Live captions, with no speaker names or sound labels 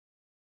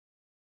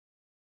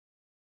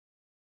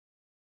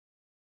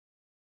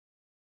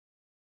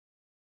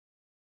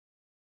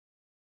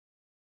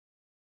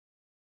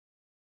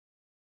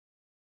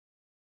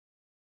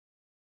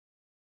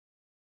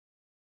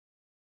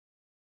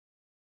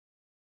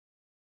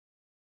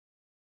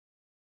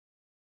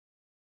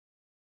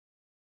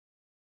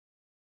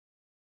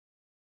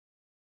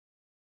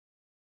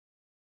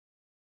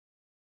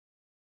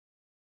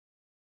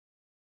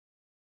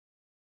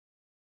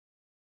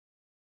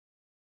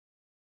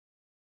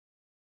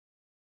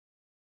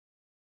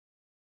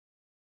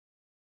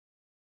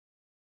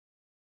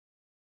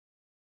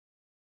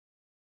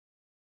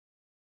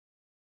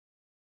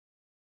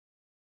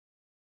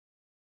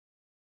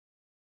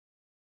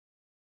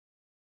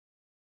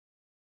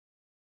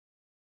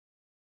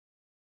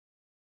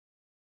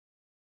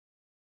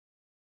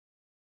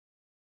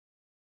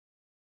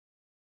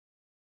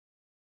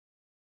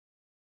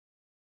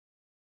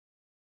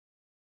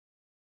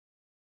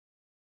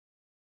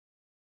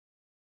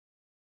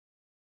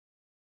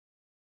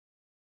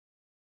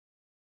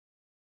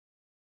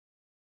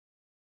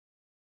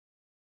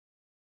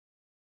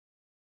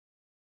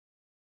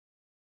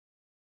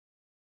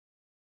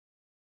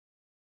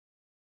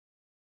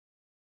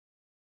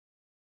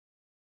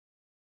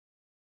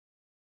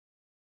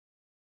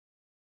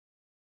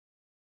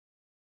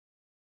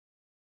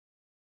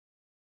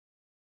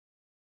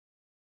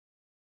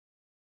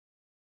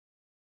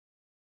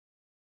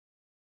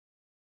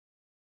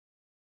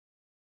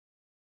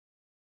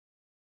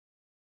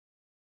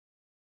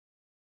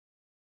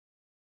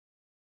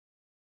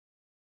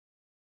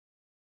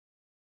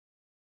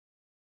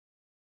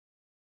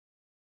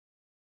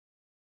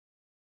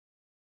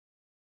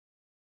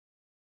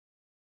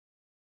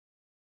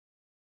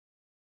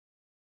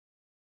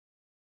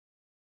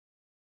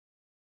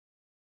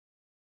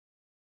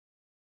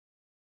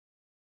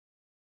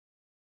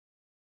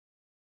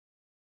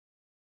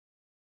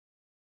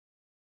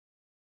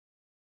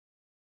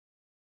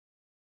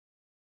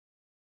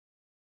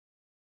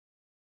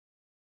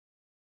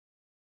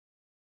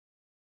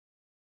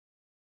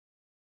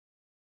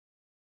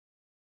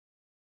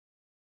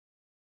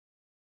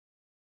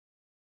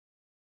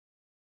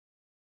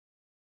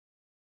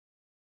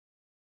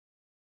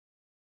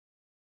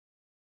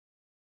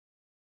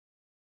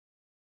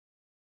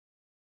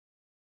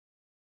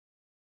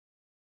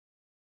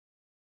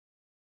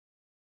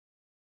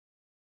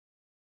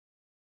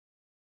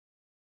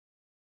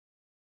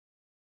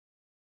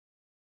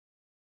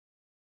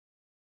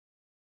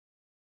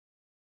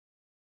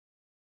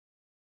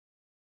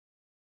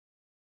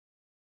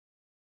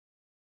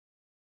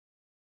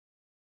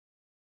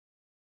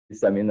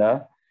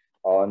seminar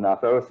on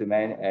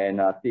ferrocement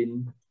and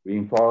thin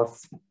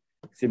reinforced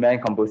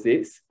cement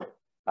composites.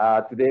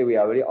 Today, we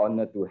are very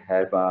honored to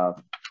have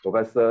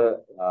Professor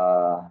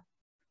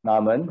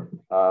Naaman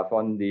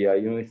from the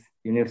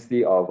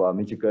University of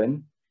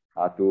Michigan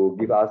to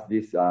give us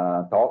this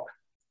talk.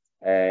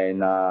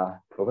 And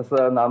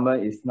Professor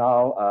Naaman is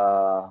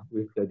now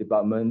with the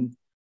department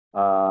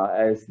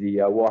as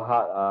the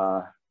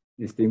Warhart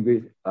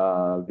Distinguished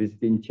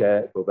Visiting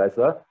Chair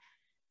Professor.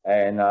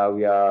 And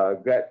we are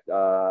glad,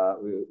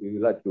 we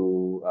would like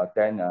to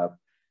thank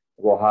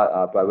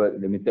Warhart Private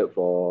Limited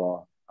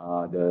for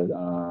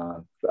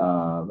the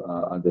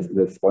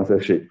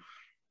sponsorship.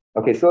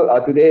 Okay, so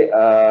today,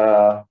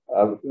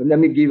 let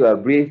me give a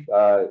brief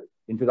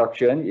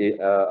introduction.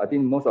 I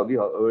think most of you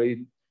have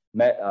already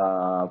met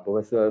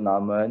Professor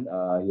Naaman.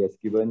 He has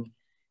given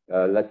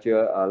a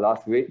lecture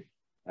last week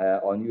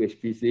on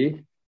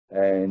UHPC,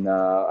 and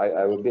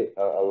I'll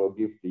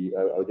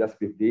just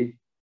briefly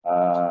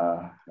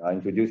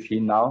introduce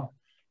him now.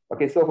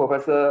 Okay, so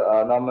Professor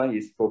Naaman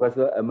is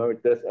Professor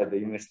Emeritus at the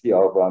University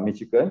of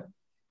Michigan,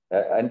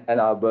 Ann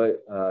Arbor,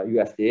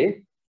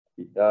 USA.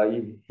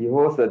 He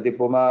holds a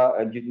diploma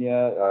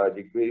engineer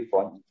degree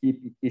from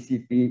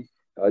ECP.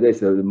 That's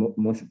the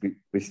most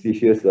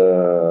prestigious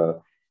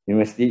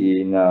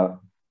university in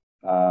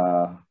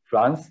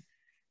France.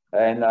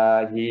 And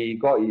he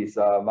got his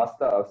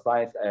Master of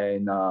Science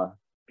and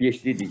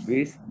PhD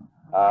degrees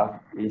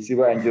in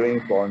civil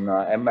engineering from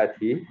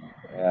MIT,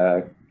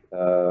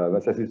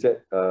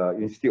 Massachusetts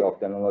Institute of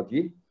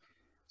Technology.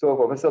 So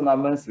Professor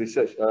Naaman's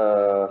research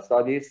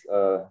studies,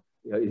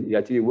 he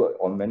actually worked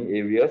on many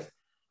areas,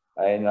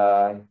 and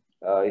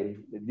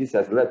this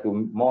has led to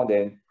more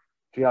than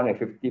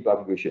 350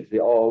 publications. They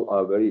all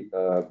are very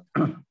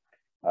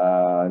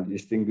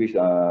distinguished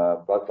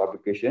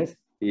publications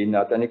in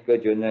technical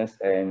journals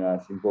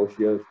and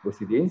symposium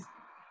proceedings.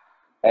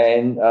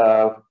 And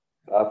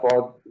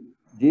for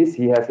this,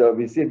 he has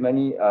received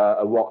many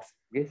awards.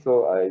 Okay,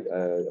 so I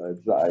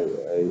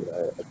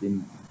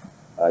think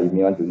you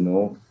may want to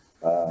know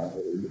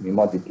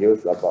more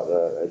details about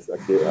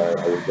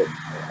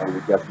I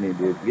will just need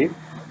to brief.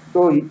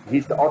 So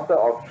he's the author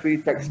of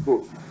 3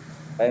 textbooks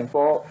and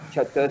 4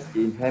 chapters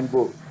in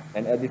handbooks,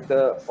 and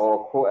editor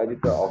or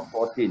co-editor of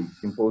 14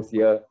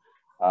 symposia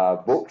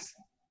books.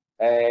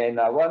 And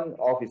one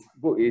of his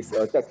books is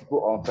a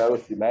textbook on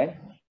ferrocement,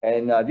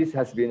 and this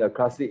has been a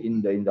classic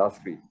in the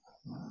industry.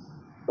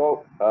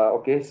 So,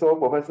 okay, so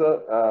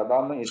Professor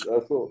Naaman is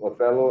also a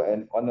fellow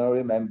and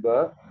honorary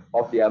member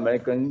of the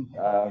American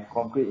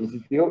Concrete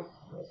Institute,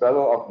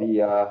 fellow of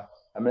the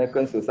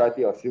American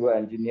Society of Civil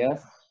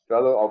Engineers,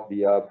 fellow of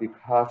the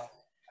Precast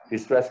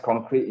Distressed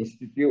Concrete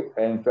Institute,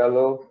 and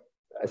fellow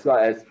as well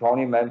as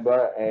founding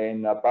member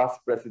and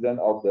past president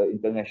of the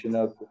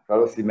International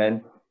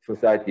Ferrocement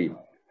Society.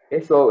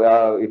 Okay, so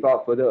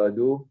without further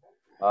ado,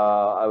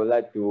 I would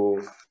like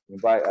to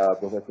invite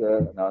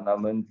Professor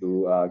Naaman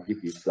to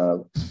give his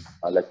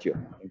lecture.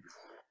 Thank you.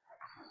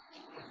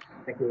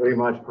 Thank you very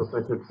much,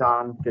 Professor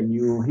Tan. Can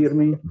you hear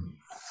me?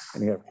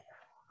 Can you hear me?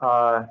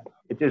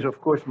 It is,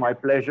 of course, my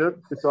pleasure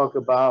to talk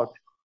about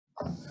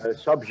a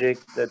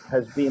subject that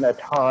has been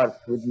at heart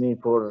with me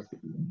for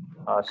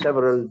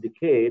several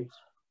decades.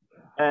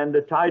 And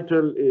the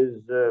title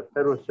is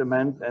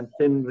Ferrocement and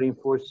Thin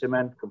Reinforced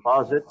Cement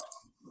Composites,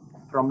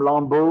 from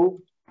Lambot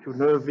to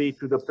Nervi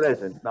to the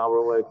present. Now,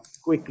 a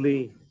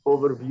quickly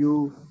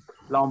overview.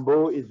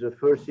 Lambot is the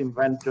first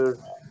inventor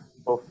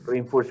of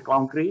reinforced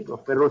concrete,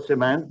 of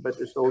ferrocement, but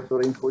it's also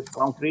reinforced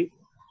concrete.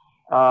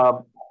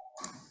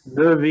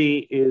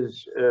 Nervi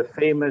is a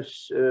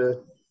famous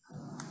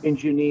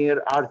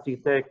engineer,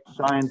 architect,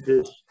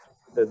 scientist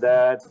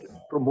that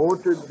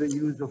promoted the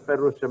use of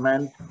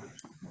ferrocement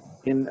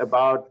in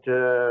about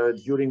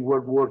during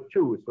World War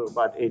II, so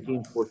about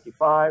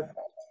 1845.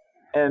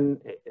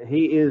 And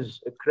he is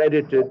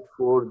credited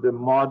for the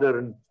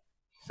modern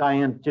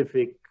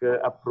scientific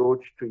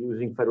approach to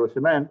using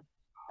ferrocement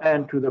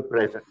and to the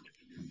present.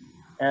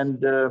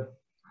 And if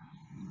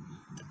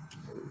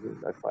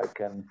I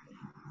can,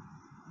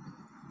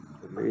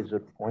 the laser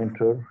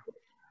pointer.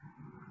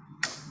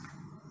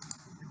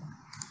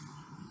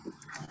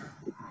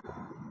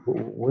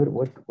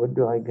 What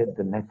do I get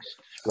the next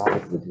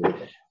slide with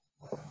this?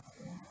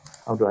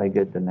 How do I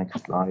get the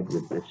next slide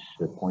with this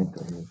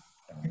pointer?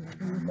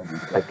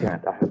 I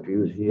can't. I have to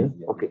use here.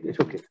 Okay, it's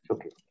okay. It's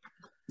okay.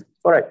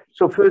 All right.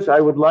 So first, I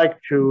would like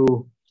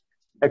to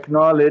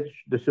acknowledge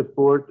the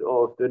support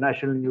of the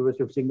National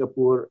University of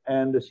Singapore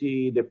and the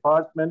CE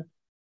department,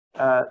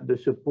 the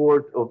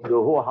support of the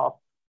Warhart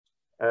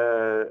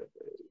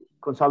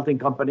consulting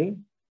company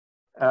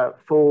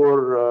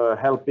for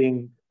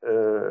helping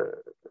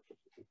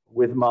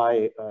with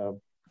my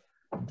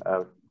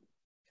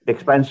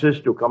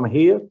expenses to come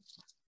here.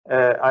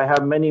 I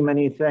have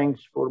many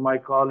thanks for my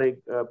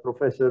colleague,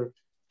 Professor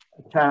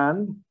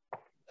Tan,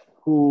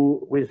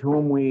 with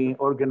whom we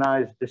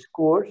organized this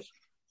course,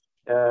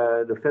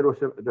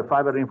 the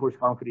fiber reinforced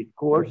concrete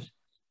course,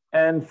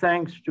 and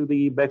thanks to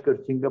the Becker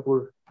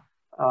Singapore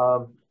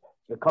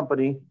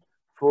company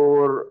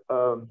for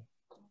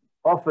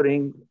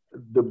offering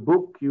the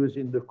book used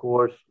in the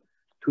course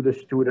to the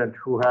student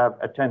who have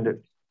attended.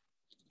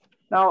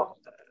 Now,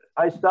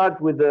 I start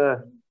with a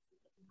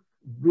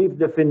brief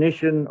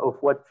definition of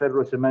what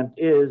ferrocement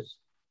is.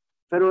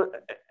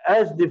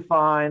 As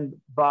defined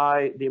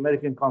by the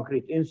American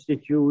Concrete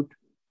Institute,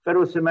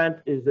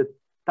 ferrocement is a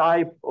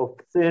type of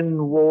thin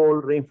wall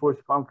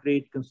reinforced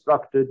concrete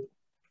constructed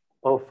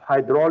of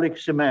hydraulic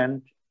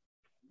cement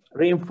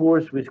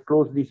reinforced with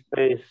closely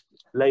spaced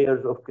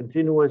layers of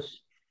continuous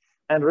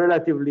and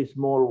relatively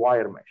small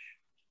wire mesh.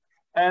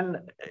 And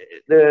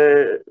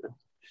the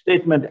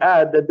statement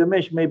adds that the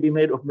mesh may be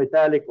made of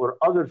metallic or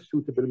other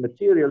suitable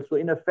material. So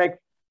in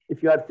effect,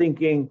 if you are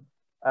thinking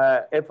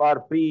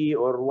FRP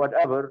or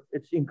whatever,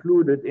 it's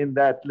included in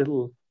that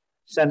little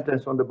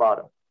sentence on the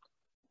bottom.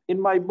 In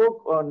my book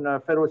on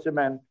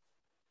ferrocement,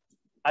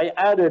 I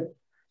added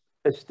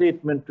a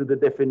statement to the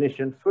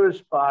definition,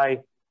 first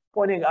by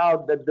pointing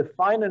out that the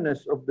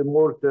fineness of the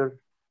mortar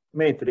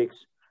matrix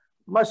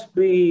must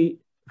be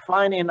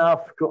fine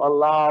enough to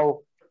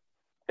allow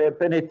a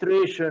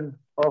penetration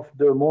of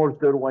the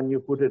mortar when you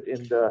put it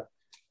in the,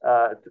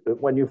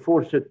 when you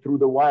force it through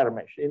the wire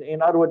mesh.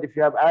 In other words, if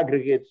you have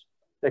aggregates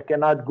that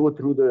cannot go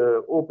through the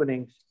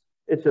openings,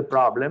 it's a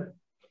problem.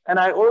 And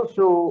I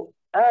also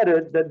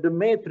added that the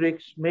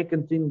matrix may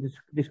contain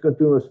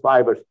discontinuous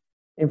fibers.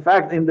 In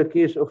fact, in the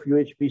case of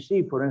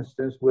UHPC, for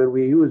instance, where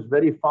we use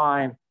very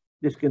fine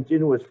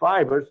discontinuous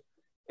fibers,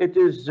 it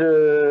is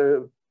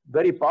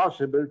very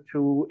possible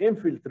to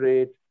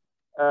infiltrate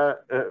a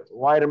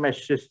wire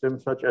mesh system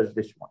such as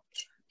this one.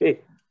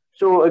 Okay,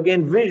 so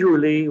again,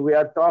 visually, we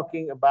are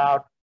talking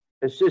about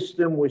a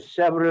system with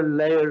several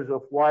layers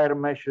of wire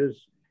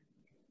meshes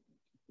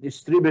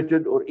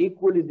distributed or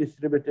equally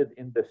distributed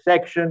in the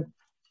section.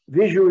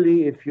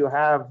 Visually, if you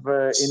have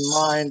in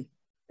mind,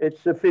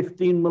 it's a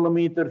 15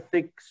 millimeter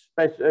thick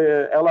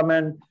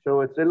element,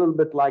 so it's a little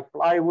bit like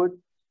plywood.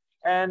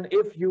 And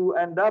if you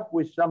end up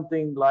with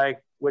something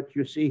like what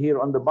you see here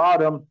on the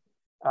bottom,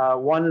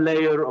 one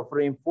layer of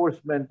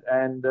reinforcement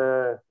and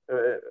a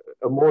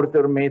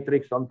mortar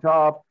matrix on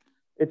top,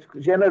 it's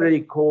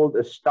generally called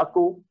a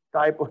stucco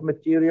type of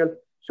material.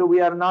 So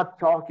we are not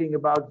talking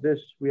about this,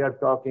 we are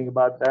talking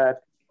about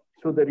that,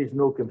 so there is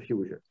no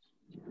confusion.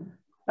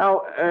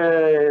 Now,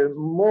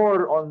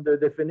 more on the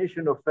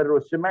definition of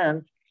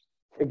ferrocement.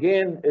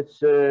 Again,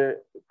 it's a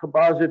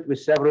composite with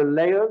several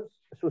layers.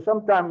 So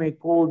sometimes we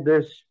call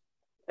this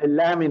a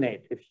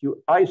laminate. If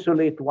you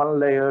isolate one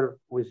layer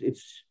with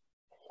its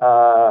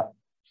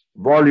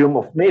volume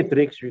of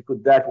matrix, you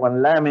could that one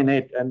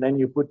laminate, and then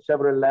you put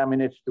several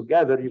laminates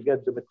together, you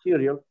get the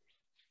material.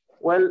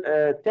 Well,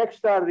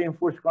 textile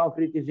reinforced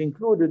concrete is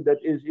included.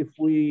 That is, if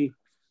we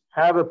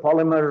have a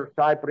polymer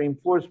type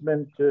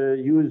reinforcement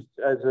used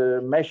as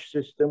a mesh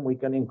system, we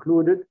can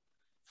include it.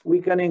 We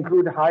can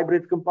include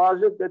hybrid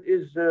composite, that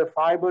is,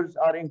 fibers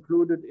are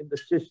included in the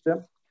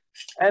system.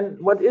 And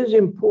what is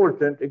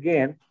important,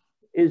 again,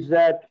 is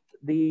that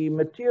the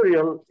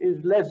material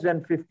is less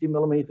than 50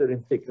 millimeter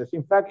in thickness.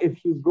 In fact,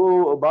 if you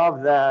go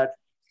above that,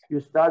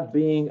 you start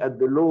being at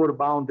the lower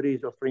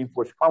boundaries of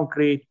reinforced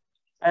concrete.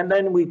 And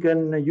then we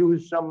can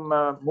use some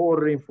more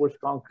reinforced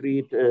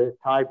concrete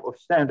type of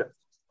standards.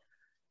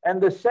 And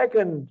the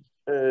second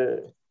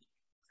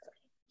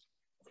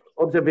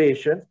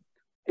observation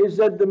is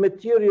that the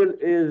material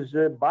is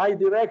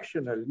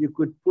bidirectional. You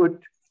could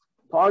put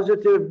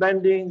positive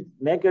bending,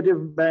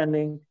 negative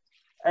bending,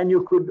 and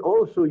you could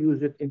also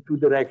use it in two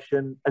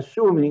directions,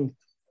 assuming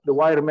the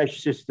wire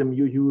mesh system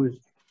you use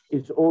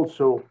is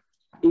also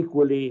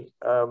equally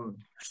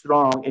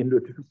strong in the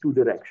two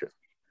directions.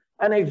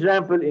 An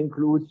example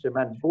includes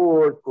cement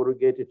board,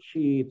 corrugated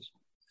sheets,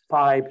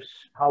 pipes,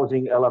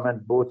 housing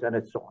element, boats, and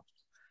so on.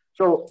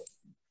 So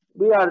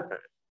we are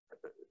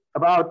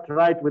about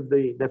right with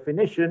the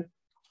definition.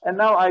 And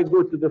now I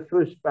go to the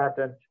first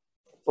patent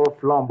of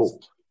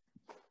Lambot.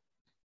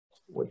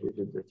 What is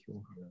it that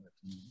you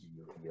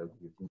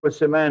for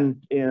cement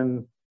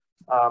in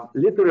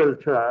literal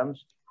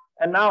terms?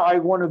 And now I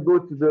want to go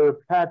to the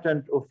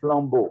patent of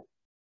Lambot.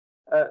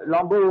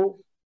 Lambot,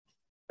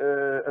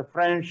 a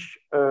French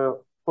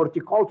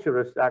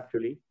horticulturist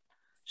actually,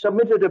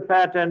 submitted a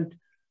patent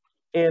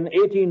in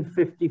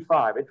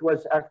 1855. It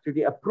was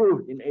actually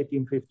approved in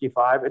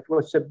 1855. It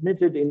was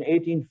submitted in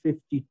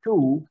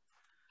 1852.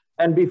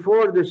 And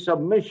before the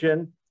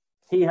submission,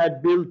 he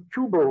had built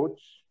two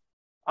boats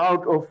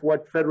out of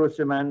what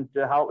ferrocement,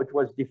 how it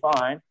was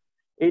defined,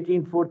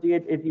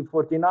 1848,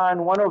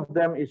 1849. One of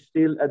them is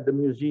still at the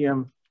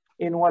museum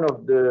in one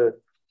of the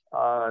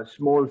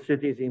small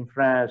cities in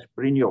France,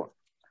 Brignoles.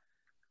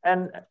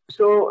 And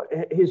so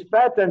his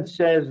patent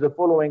says the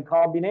following: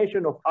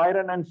 combination of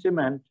iron and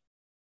cement,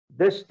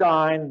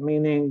 destined,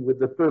 meaning with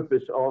the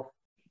purpose of,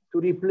 to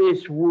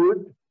replace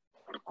wood,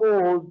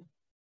 called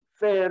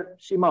fer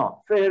ciment.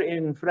 Fer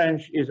in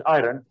French is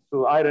iron,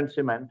 so iron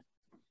cement.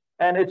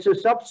 And it's a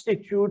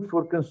substitute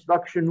for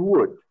construction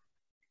wood.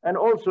 And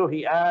also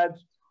he adds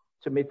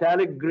it's a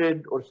metallic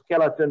grid or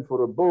skeleton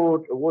for a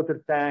boat, a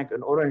water tank,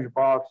 an orange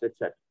box,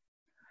 etc.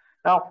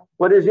 Now,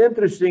 what is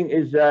interesting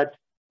is that,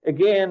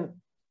 again,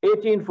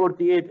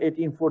 1848,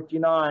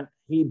 1849,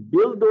 he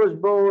built those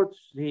boats.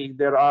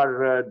 There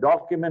are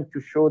documents to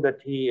show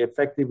that he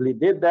effectively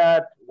did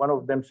that. One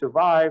of them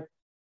survived.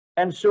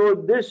 And so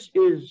this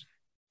is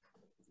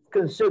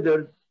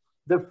considered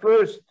the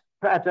first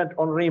patent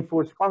on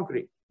reinforced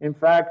concrete. In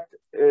fact,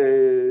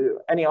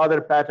 any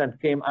other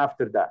patent came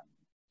after that.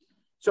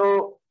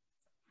 So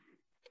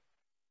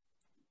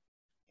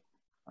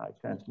I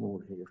can't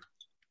move here.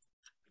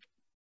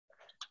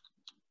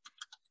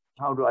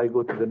 How do I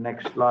go to the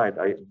next slide?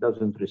 It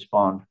doesn't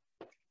respond.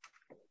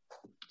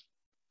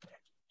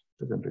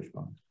 Doesn't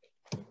respond.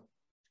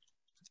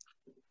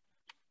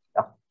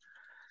 Yeah.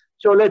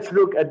 So let's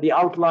look at the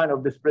outline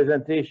of this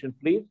presentation,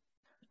 please.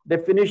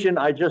 Definition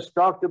I just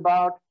talked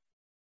about.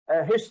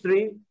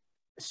 History,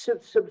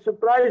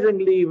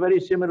 surprisingly, very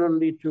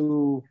similarly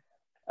to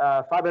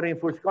fiber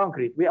reinforced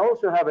concrete. We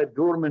also have a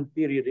dormant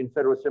period in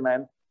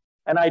ferrocement,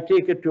 and I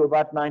take it to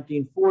about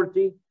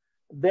 1940.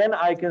 Then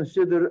I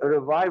consider a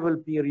revival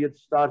period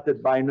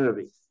started by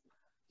Nervi.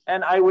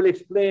 And I will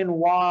explain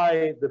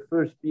why the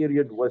first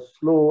period was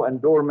slow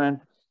and dormant,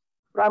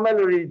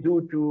 primarily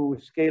due to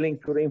scaling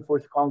to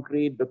reinforced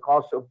concrete, the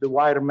cost of the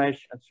wire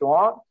mesh, and so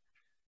on.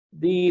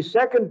 The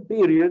second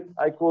period,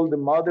 I call the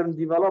modern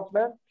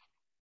development,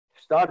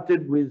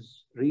 started with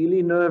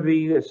really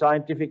Nervi, a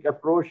scientific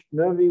approach.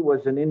 Nervi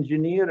was an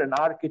engineer, an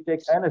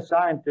architect, and a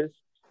scientist.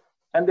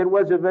 And there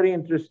was a very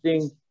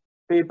interesting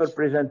paper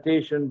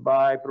presentation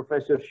by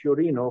Professor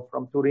Sciorino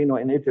from Torino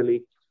in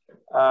Italy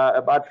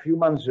about a few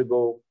months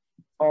ago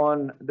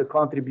on the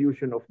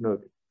contribution of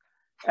Nervi.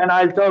 And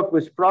I'll talk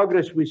with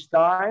progress with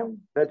time,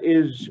 that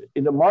is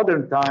in the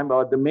modern time,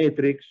 about the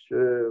matrix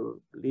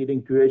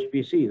leading to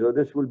UHPC. So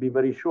this will be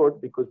very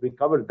short because we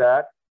covered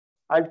that.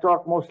 I'll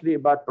talk mostly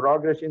about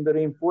progress in the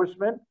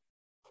reinforcement.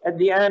 At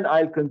the end,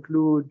 I'll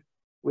conclude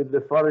with the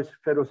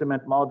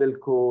ferrocement model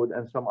code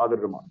and some other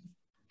remarks.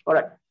 All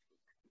right.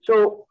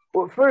 So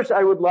first,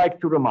 I would like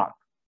to remark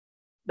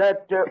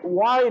that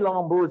why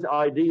Lambot's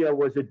idea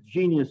was a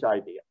genius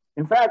idea.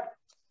 In fact,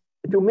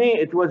 to me,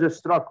 it was a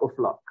stroke of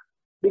luck.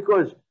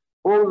 Because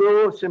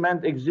although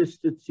cement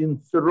existed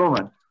since the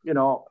Roman, you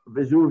know,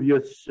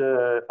 Vesuvius,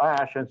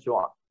 ash, and so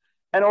on,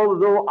 and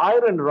although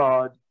iron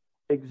rod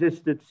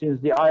existed since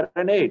the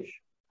Iron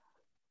Age,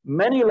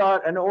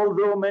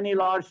 although many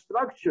large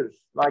structures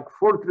like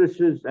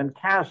fortresses and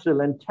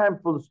castles and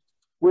temples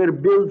were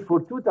built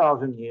for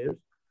 2,000 years,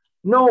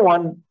 no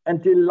one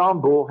until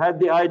Lambot had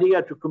the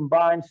idea to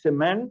combine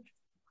cement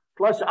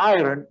plus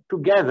iron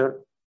together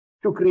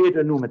to create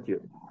a new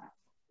material.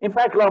 In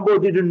fact,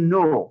 Lambot didn't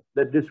know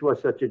that this was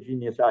such a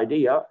genius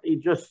idea. He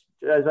just,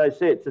 as I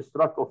say, it's a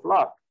stroke of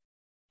luck.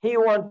 He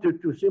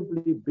wanted to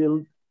simply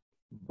build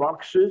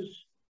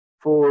boxes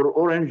for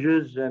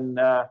oranges and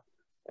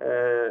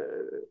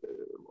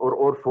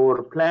or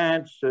for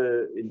plants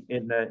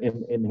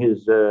in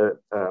his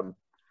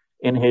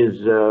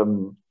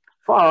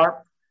farm.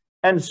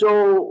 And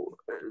so,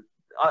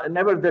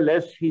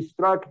 nevertheless, he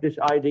struck this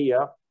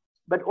idea.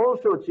 But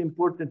also, it's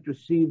important to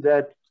see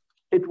that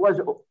it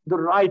was the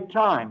right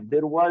time.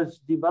 There was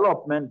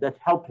development that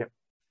helped him.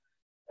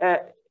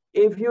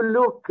 If you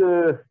look,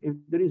 if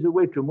there is a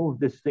way to move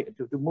this thing,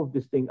 to move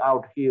this thing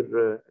out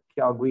here,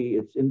 Kiagui,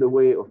 it's in the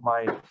way of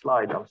my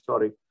slide. I'm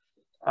sorry.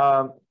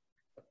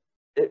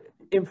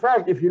 In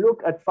fact, if you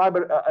look at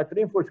at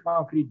reinforced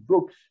concrete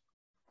books,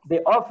 they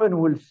often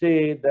will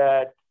say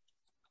that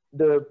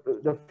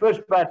the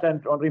first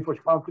patent on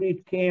reinforced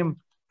concrete came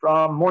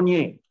from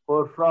Monnier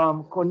or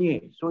from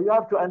Cognier. So you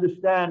have to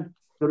understand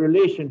the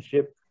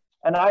relationship,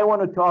 and I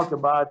want to talk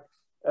about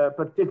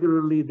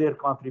particularly their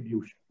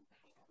contribution.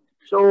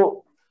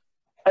 So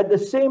at the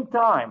same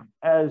time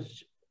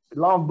as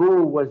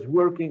Lambot was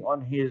working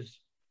on his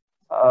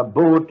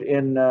boat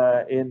in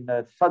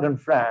southern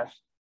France,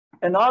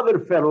 another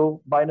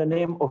fellow by the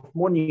name of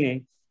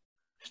Monnier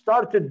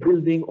started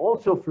building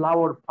also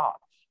flower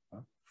pots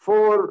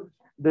for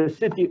the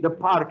city, the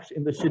parks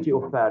in the city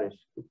of Paris.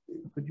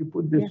 Could you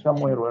put this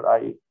somewhere where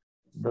it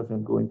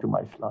doesn't go into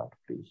my slide,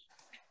 please?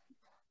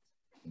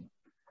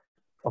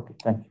 Okay,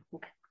 thank you.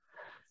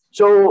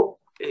 So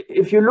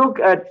if you look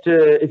at,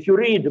 if you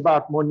read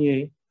about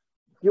Monnier,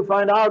 you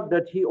find out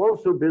that he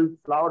also built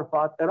flower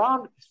pot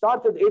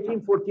started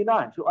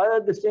 1849, so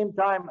at the same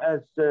time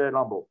as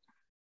Lambot.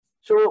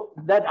 So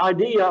that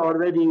idea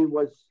already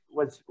was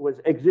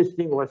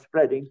existing, was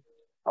spreading.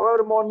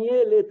 However,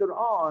 Monnier later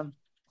on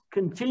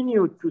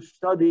continued to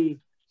study,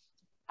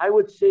 I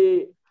would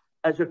say,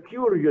 as a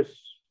curious,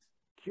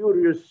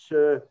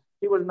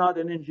 he was not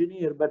an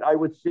engineer, but I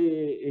would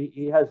say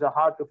he has the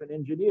heart of an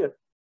engineer.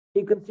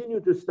 He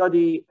continued to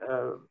study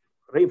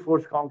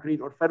reinforced concrete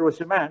or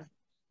ferrocement,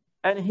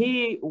 and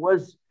he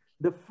was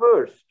the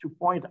first to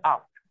point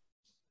out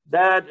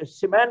that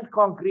cement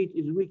concrete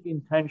is weak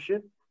in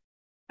tension,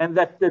 and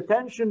that the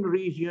tension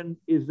region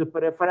is the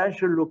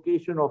preferential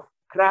location of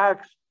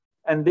cracks,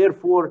 and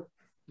therefore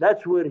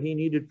that's where he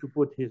needed to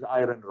put his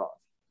iron rod.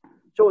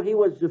 So he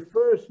was the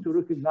first to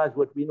recognize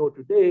what we know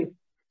today,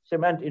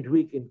 cement is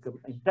weak in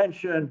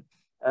tension.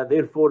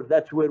 Therefore,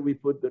 that's where we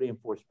put the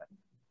reinforcement.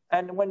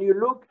 And when you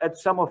look at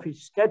some of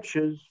his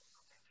sketches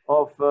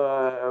of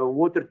a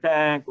water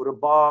tank or a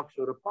box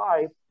or a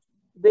pipe,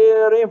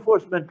 the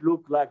reinforcement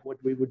look like what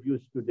we would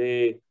use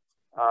today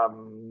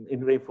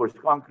in reinforced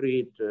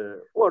concrete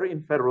or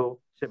in ferro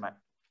cement.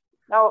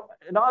 Now,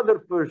 another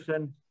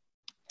person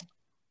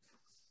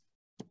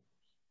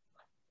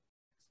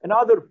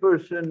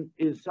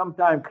is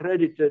sometimes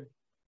credited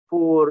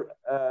for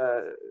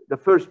the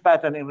first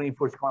patent in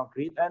reinforced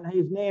concrete, and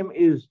his name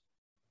is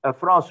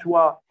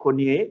François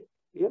Cognier.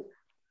 Yeah?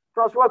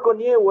 François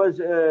Cognier was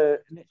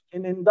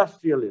an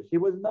industrialist. He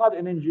was not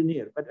an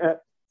engineer,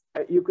 but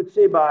you could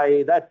say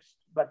by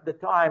the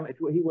time,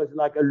 he was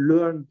like a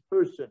learned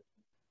person.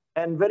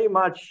 And very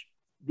much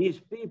these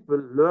people,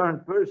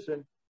 learned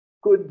person,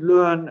 could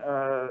learn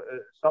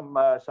some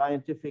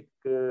scientific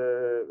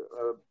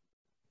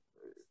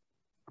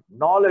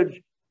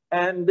knowledge,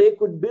 and they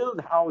could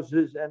build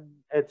houses and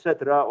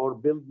etc. or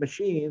build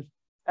machines,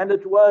 and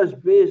it was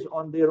based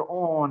on their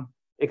own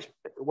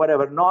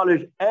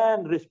knowledge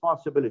and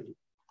responsibility.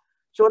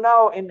 So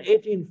now in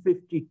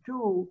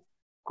 1852,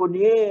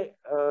 Cognier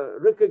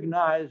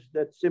recognized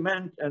that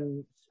cement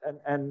and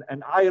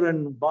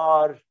iron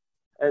bars,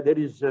 there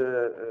is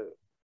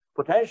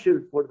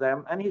potential for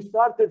them, and he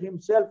started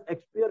himself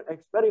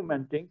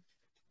experimenting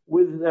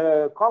with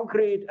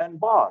concrete and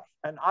bars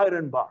and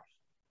iron bars.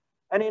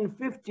 And in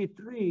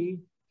 1953,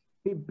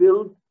 he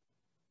built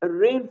a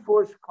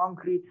reinforced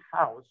concrete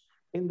house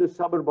in the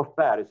suburb of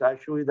Paris. I'll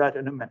show you that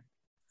in a minute.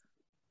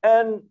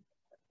 And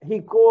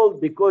he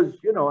called, because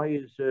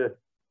he's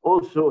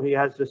also, he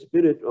has the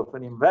spirit of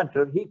an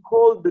inventor, he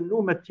called the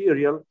new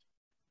material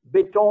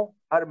béton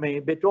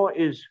armé. Béton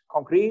is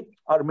concrete,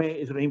 armé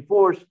is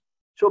reinforced.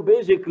 So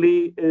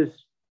basically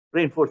is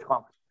reinforced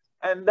concrete.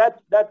 And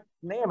that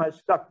name has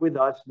stuck with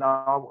us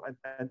now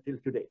until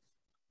today.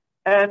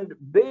 And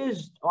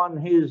based on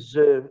his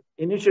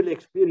initial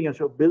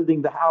experience of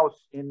building the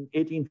house in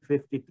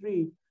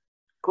 1853,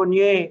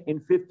 Cognier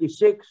in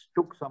 1956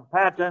 took some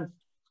patents,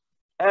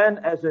 and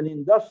as an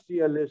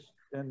industrialist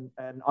and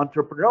an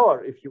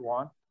entrepreneur, if you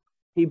want,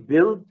 he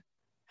built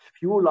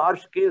few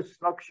large-scale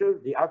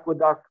structures, the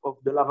aqueduct of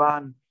the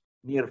Lavande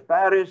near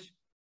Paris.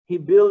 He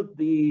built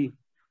the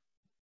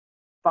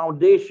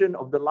foundation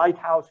of the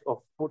lighthouse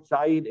of Port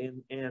Said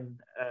in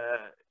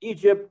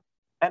Egypt.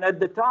 And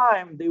at the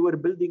time, they were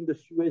building the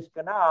Suez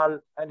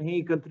Canal, and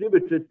he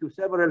contributed to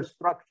several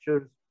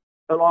structures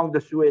along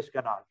the Suez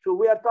Canal. So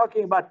we are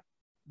talking about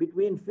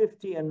between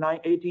 1850,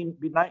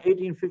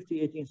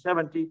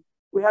 1870,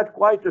 we had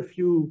quite a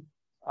few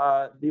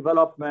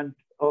development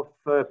of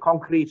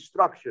concrete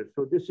structures.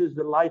 So this is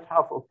the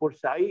lighthouse of Port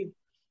Said.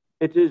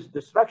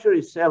 The structure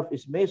itself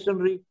is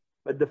masonry,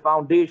 but the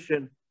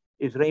foundation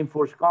is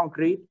reinforced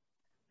concrete.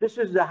 This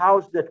is the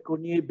house that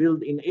Cognier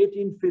built in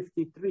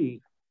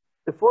 1853.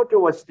 The photo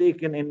was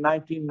taken in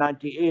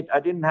 1998. I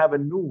didn't have a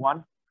new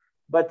one,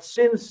 but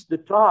since the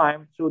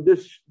time, so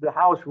the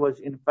house was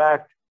in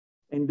fact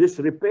in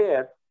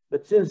disrepair,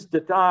 but since the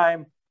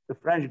time the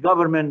French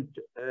government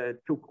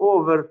took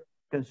over,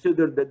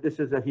 considered that this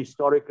is a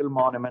historical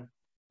monument,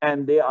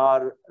 and they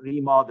are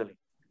remodeling.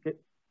 Okay?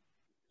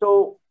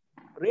 So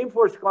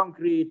reinforced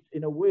concrete,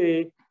 in a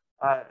way,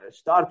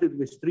 started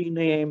with 3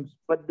 names,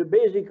 but the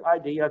basic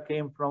idea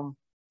came from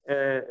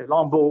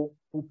Lambot,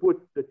 who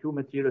put the two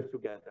materials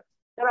together.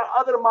 There are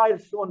other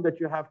milestones that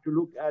you have to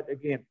look at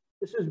again.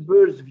 This is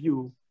bird's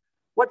view.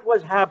 What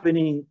was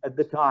happening at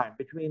the time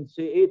between,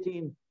 say,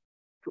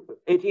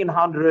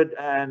 1800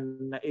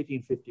 and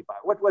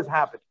 1855? What was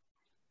happening?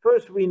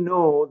 First, we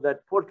know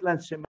that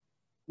Portland cement,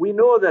 we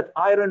know that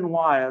iron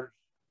wires,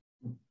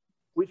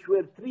 which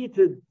were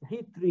treated,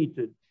 heat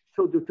treated,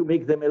 so to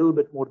make them a little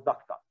bit more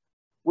ductile,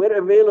 were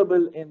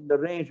available in the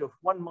range of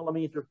 1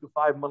 millimeter to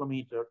 5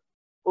 millimeter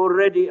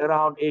already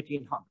around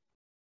 1800.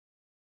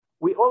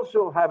 We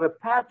also have a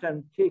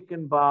patent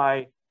taken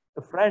by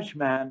a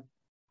Frenchman,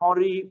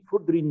 Henri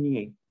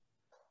Fourdrinier,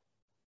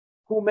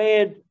 who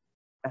made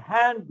a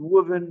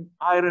hand-woven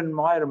iron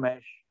wire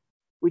mesh,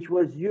 which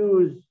was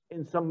used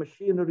in some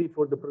machinery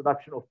for the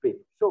production of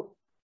paper. So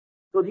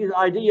these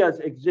ideas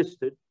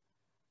existed.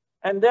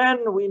 And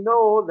then we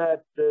know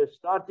that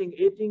starting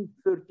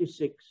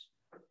 1836,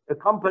 a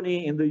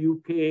company in the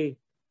UK,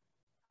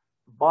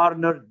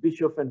 Barnard,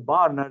 Bishop and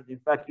Barnard, in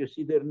fact, you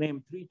see their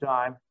name 3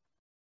 times,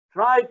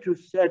 tried to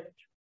sell.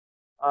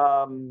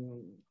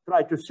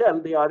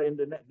 They are in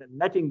the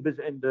netting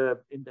business, in the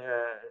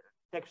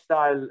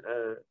textile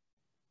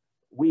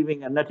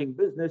weaving and netting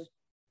business.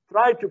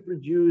 Tried to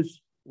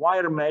produce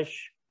wire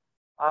mesh,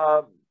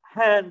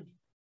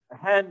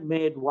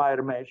 handmade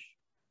wire mesh,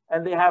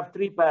 and they have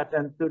 3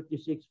 patents: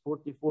 36,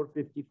 44,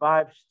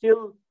 55,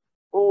 still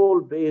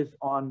all based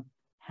on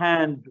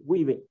hand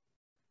weaving.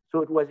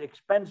 So it was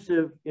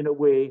expensive in a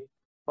way,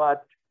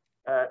 but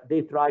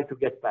they tried to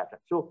get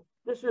patents. So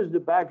this is the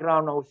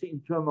background I see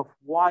in terms of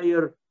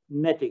wire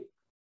netting.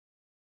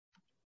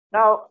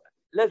 Now,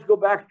 let's go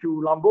back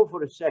to Lambot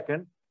for a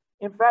second.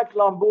 In fact,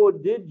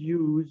 Lambot did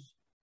use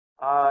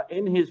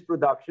in his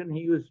production.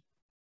 He used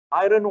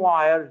iron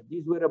wires.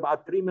 These were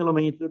about 3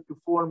 millimeter to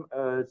form,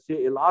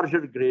 say, a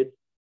larger grid.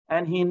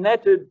 And he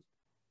netted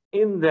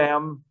in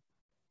them,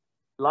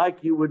 like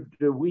you would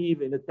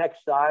weave in a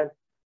textile,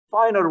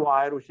 finer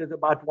wire, which is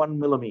about 1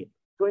 millimeter.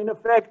 So in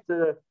effect,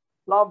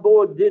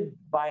 Lambot did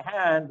by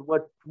hand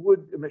what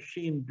would a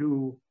machine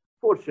do,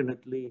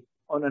 fortunately,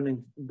 on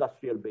an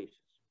industrial basis.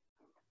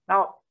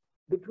 Now,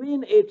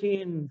 between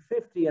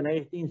 1850 and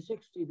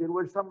 1860, there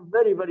were some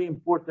very, very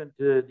important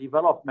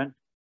development.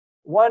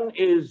 One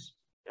is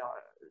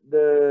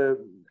the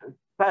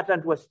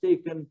patent was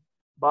taken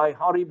by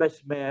Henri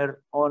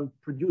Bessemer on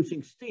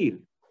producing steel.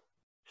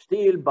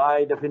 Steel,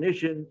 by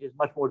definition, is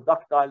much more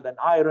ductile than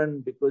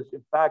iron because,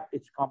 in fact,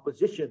 its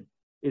composition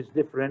is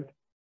different.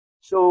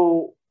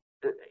 So,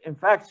 in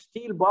fact,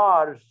 steel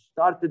bars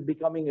started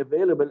becoming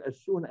available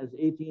as soon as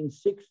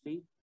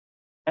 1860.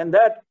 And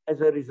that,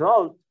 as a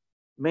result,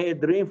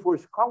 made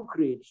reinforced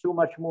concrete so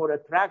much more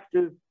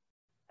attractive.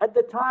 At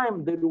the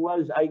time, there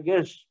was, I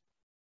guess,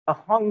 a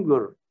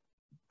hunger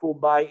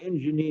by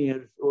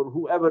engineers or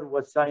whoever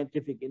was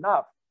scientific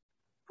enough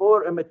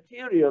for a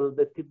material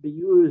that could be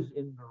used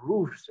in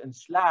roofs and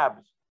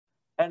slabs.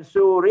 And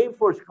so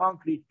reinforced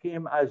concrete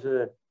came as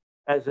a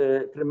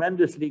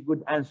tremendously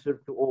good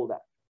answer to all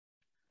that.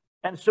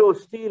 And so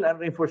steel and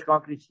reinforced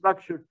concrete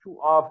structure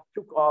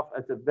took off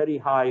at a very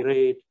high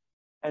rate.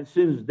 And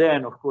since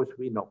then, of course,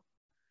 we know.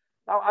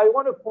 Now, I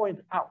want to point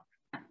out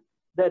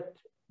that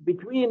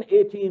between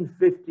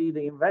 1850,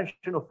 the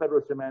invention of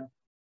ferrocement,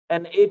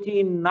 and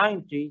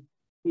 1890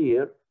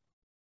 here,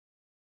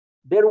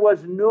 there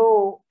was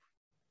no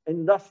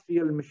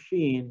industrial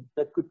machine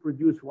that could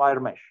produce wire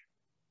mesh.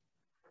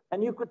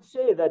 And you could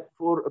say that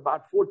for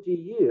about 40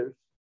 years,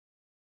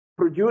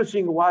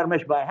 producing wire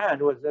mesh by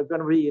hand was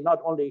going to be not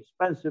only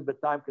expensive, but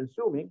time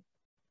consuming.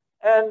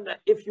 And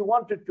if you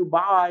wanted to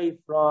buy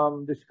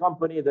from this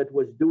company that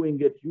was doing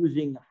it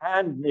using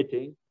hand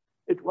knitting,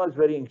 it was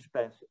very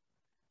expensive.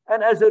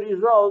 And as a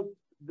result,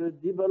 the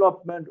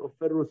development of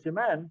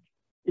ferrocement,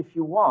 if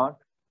you want,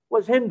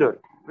 was hindered.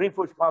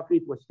 Reinforced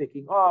concrete was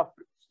taking off,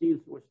 steel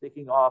was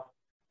taking off,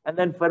 and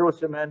then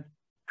ferrocement,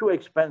 too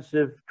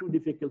expensive, too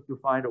difficult to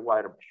find a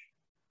wire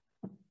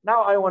mesh.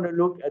 Now I want to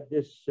look at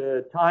this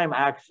time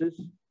axis.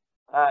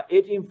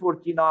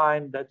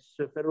 1849, that's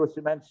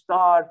ferrocement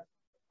start.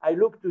 I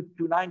looked to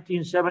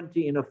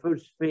 1970 in a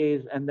first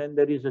phase, and then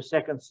there is a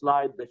second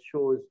slide that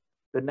shows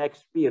the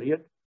next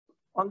period.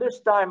 On this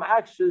time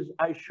axis,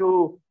 I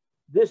show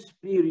this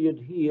period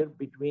here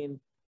between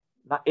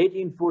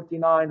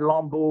 1849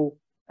 Lambot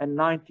and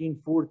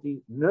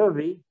 1940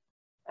 Nervi,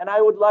 and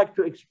I would like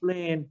to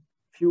explain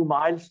a few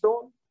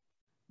milestones.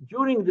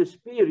 During this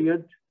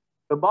period,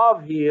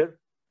 above here,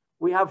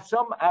 we have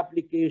some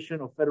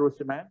application of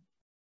ferrocement.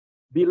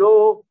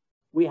 Below,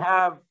 we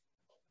have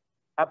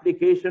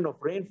application of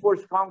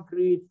reinforced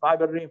concrete,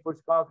 fiber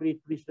reinforced concrete,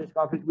 pre-stressed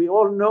concrete. We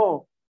all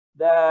know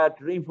that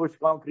reinforced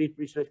concrete,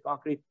 pre-stressed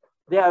concrete,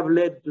 they have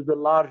led to the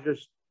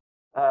largest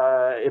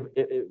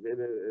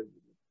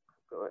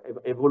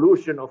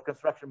evolution of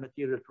construction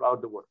material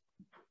throughout the world.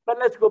 But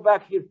let's go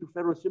back here to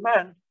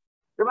ferrocement.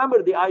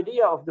 Remember, the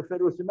idea of the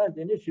ferrocement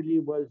initially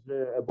was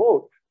a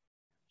boat.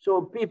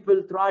 So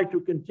people try to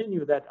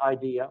continue that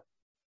idea.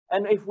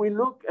 And if we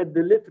look at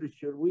the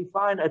literature, we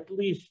find at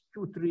least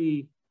 2,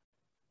 3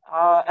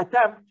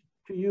 attempts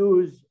to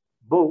use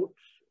boats.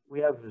 We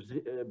have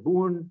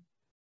Boone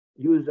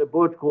used a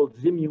boat called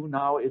Zimu.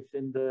 Now it's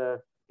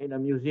in a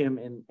museum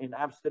in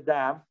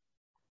Amsterdam.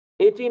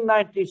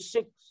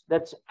 1896,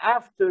 that's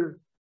after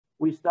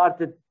we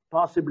started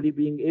possibly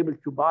being able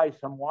to buy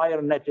some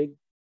wire netting.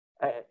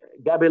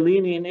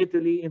 Gabellini in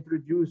Italy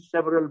introduced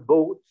several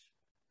boats.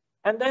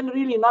 And then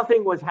really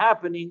nothing was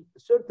happening.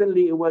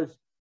 Certainly it was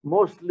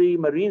mostly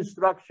marine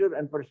structure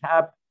and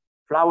perhaps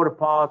flower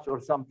pots or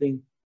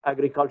something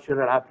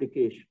agricultural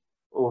application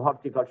or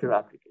horticultural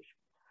application.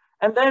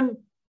 And then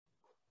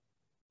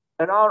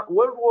around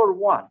World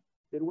War I,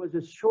 there was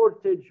a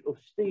shortage of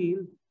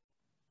steel,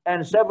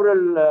 and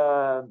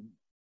several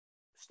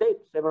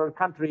states, several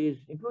countries,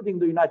 including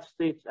the United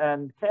States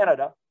and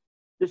Canada,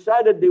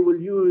 decided they will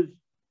use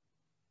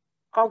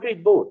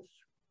concrete boats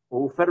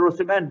or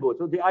ferrocement boats.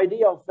 So the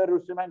idea of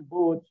ferrocement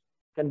boats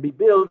can be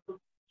built,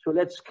 so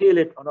let's scale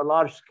it on a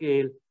large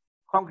scale,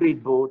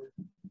 concrete boat.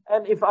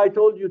 And if I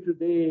told you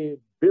today,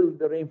 build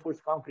the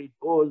reinforced concrete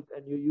boat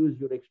and you use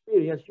your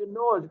experience, you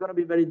know it's going to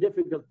be very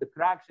difficult. The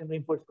cracks in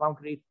reinforced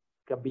concrete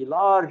can be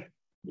large.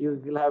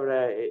 You will have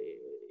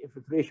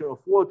infiltration of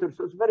water.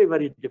 So it's very,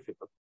 very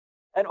difficult.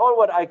 And all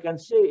what I can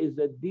say is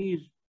that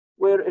these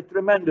were a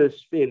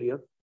tremendous failure.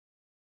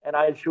 And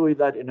I'll show you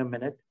that in a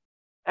minute.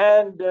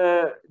 And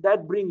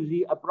that brings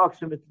me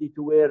approximately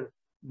to where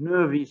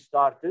Nervi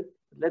started.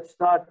 Let's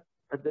start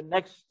at the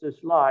next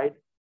slide.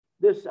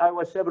 This I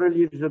was several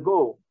years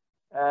ago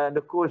on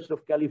the coast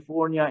of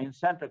California in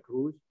Santa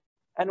Cruz.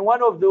 And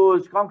one of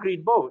those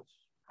concrete boats,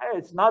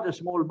 it's not a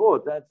small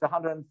boat, that's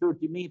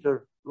 130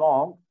 meters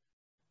long,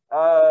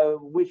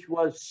 which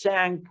was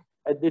sank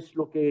at this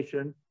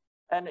location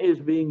and is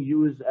being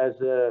used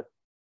as a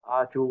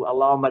to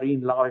allow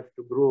marine life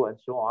to grow and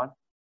so on.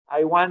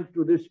 I went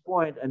to this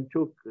point and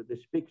took this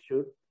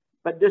picture,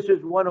 but this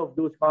is one of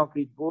those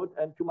concrete boats.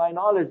 And to my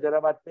knowledge, there are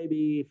about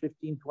maybe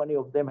 15, 20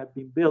 of them have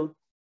been built,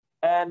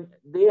 and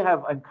they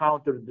have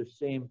encountered the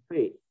same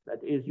fate. That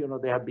is, you know,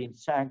 they have been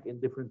sank in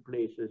different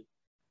places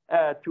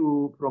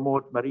to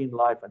promote marine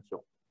life and so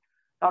on.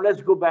 Now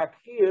let's go back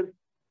here.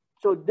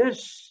 So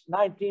this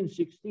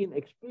 1916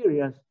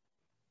 experience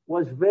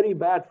was very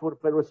bad for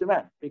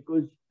ferrocement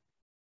because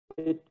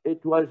it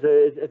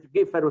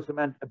gave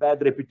ferrocement a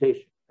bad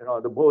reputation. You know,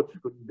 the boats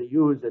couldn't be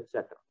used,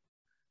 etc.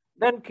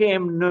 Then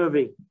came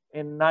Nervi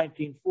in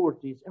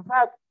 1940s. In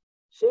fact,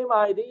 same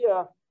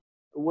idea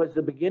was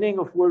the beginning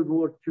of World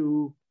War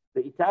II.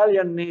 The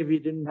Italian Navy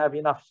didn't have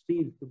enough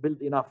steel to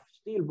build enough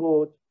steel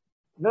boats.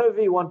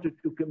 Nervi wanted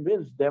to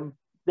convince them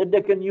that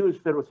they can use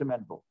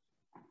ferrocement boats.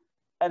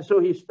 And so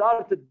he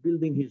started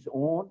building his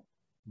own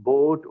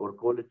boat, or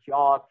call it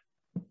yacht.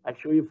 I'll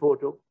show you a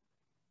photo.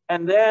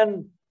 And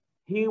then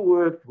he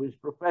worked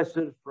with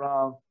professors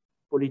from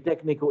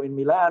Politecnico in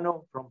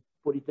Milano, from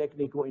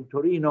Politecnico in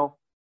Torino,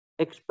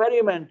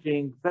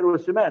 experimenting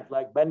ferrocement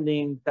like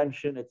bending,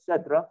 tension,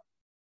 etc.,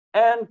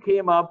 and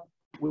came up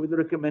with a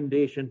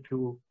recommendation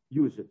to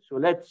use it. So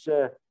let's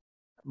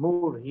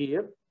move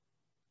here.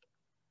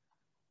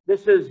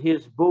 This is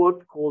his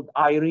boat called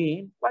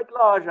Irene, quite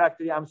large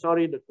actually. I'm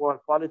sorry, the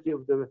quality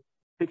of the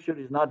picture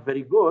is not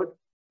very good,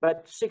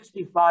 but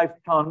 65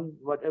 ton,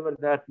 whatever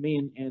that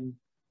means in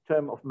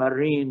terms of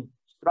marine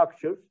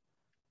structures.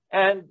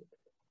 And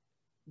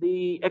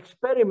the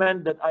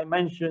experiment that I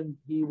mentioned,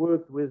 he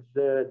worked with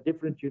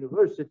different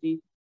universities,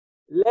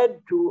 led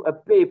to a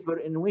paper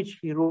in which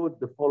he wrote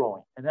the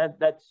following, and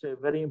that's a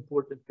very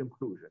important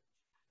conclusion.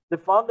 The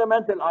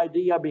fundamental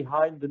idea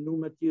behind the new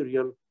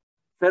material,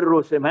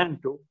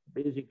 ferrocemento,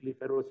 basically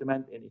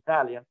ferrocement in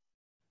Italian,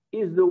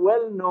 is the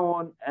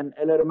well-known and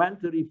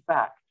elementary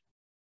fact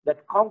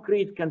that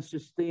concrete can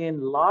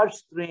sustain large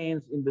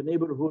strains in the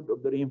neighborhood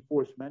of the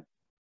reinforcement,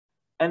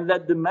 and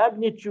that the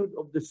magnitude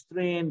of the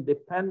strain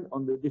depend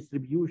on the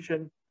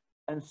distribution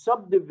and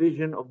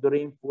subdivision of the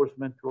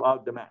reinforcement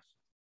throughout the mass.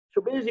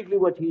 So basically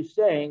what he's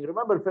saying,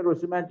 remember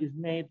ferrocement is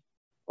made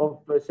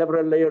of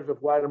several layers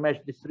of wire mesh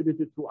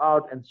distributed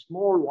throughout and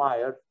small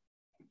wires.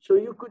 So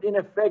you could in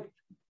effect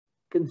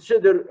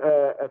consider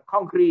a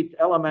concrete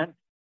element,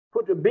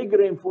 put a big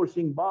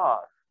reinforcing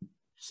bar,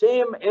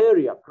 same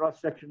area,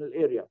 cross-sectional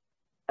area,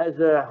 as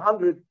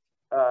 100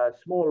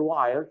 small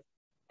wires.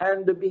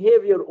 And the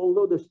behavior,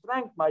 although the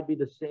strength might be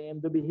the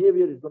same, the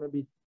behavior is going to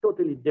be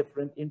totally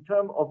different in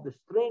terms of the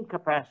strain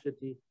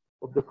capacity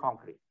of the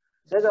concrete.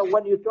 So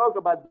when you talk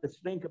about the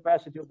strain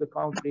capacity of the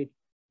concrete,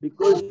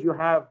 because you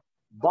have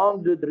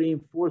bonded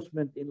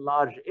reinforcement in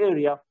large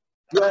area,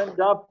 you end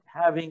up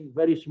having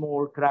very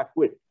small crack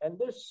width. And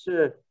this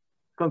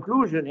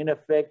conclusion, in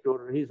effect,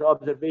 or his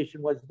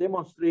observation, was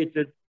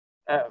demonstrated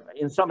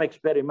in some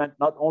experiment,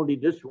 not only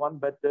this one,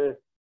 but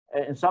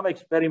in some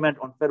experiment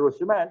on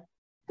ferrocement,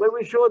 where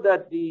we show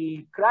that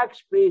the crack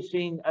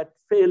spacing at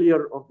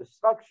failure of the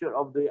structure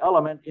of the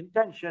element in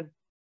tension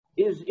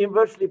is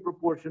inversely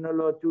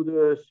proportional to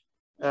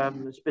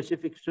the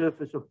specific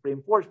surface of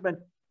reinforcement.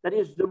 That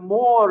is, the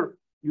more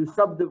you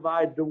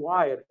subdivide the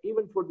wire,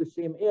 even for the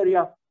same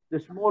area, the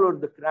smaller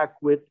the crack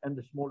width and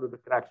the smaller the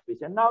crack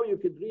space. And now you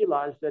could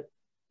realize that,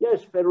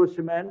 yes,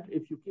 ferrocement,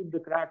 if you keep the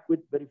crack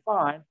width very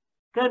fine,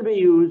 can be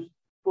used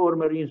for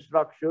marine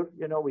structure.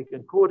 You know, we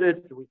can coat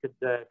it, we could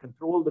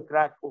control the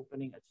crack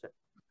opening, etc.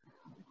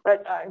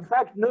 But in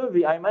fact,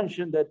 Nervi, I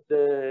mentioned that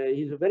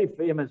he's a very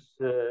famous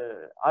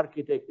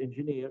architect,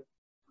 engineer.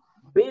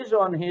 Based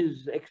on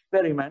his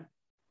experiment,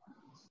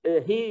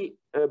 he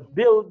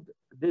built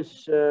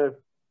this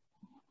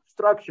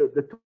structure,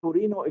 the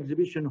Torino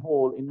Exhibition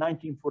Hall, in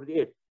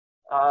 1948.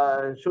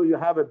 So you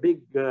have a big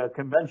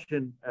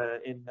convention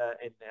in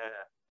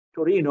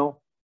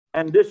Torino,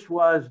 and this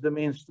was the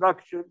main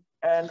structure,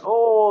 and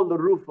all the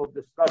roof of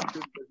the structure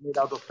was made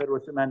out of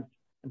ferrocement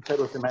and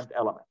ferrocement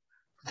element.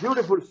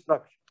 Beautiful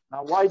structure.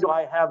 Now, why do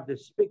I have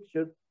this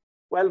picture?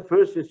 Well,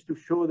 first is to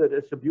show that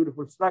it's a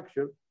beautiful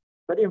structure.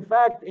 But in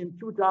fact, in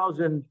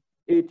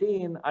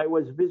 2018, I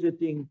was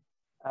visiting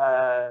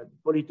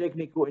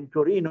Politecnico in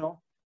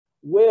Torino,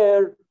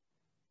 where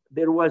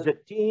there was a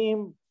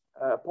team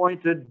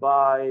appointed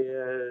by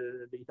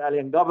the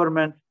Italian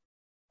government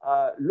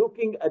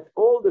looking at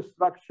all the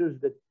structures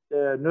that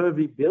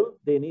Nervi built.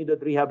 They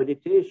needed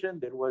rehabilitation.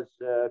 There was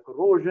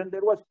corrosion.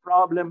 There was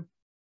problem.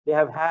 They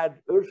have had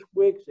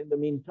earthquakes in the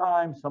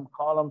meantime. Some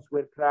columns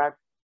were cracked.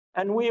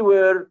 And we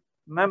were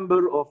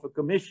member of a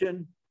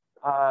commission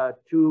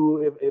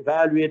to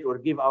evaluate or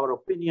give our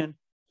opinion.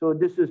 So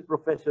this is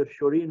Professor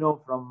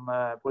Sciorino from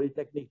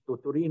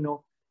Politecnico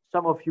Torino.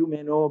 Some of you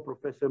may know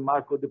Professor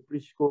Marco De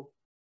Prisco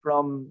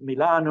from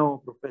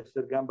Milano,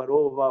 Professor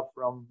Gambarova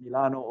from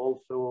Milano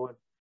also,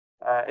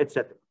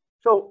 etc.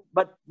 So,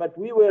 but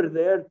we were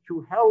there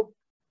to help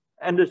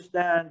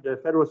understand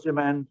the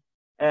ferrocement,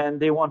 and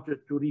they wanted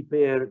to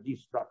repair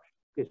these structures.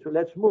 Okay, so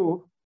let's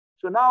move.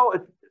 So now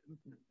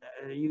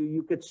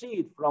you could see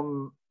it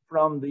from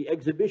from the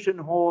exhibition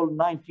hall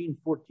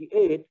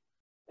 1948,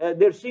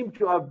 there seemed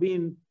to have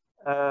been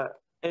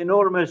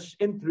enormous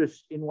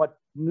interest in what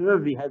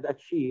Nervi had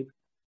achieved.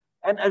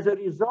 And as a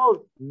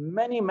result,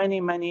 many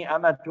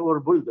amateur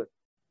builders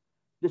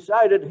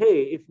decided, hey,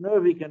 if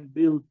Nervi can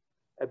build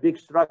a big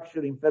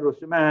structure in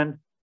ferrocement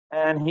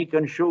and he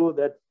can show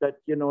that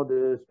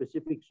the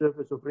specific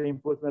surface of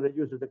reinforcement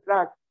reduces the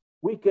crack,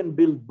 we can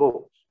build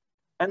boats.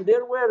 And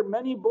there were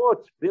many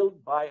boats built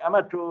by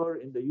amateur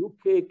in the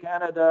UK,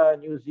 Canada,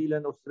 New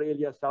Zealand,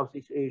 Australia,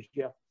 Southeast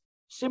Asia,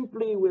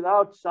 simply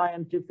without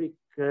scientific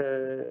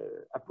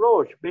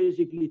approach,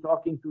 basically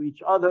talking to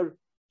each other,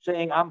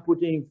 saying, I'm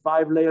putting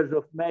 5 layers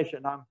of mesh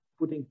and I'm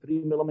putting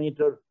 3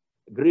 millimeter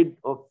grid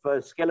of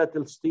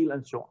skeletal steel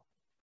and so on.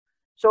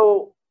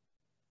 So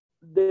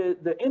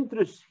the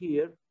interest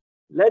here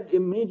led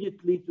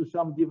immediately to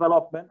some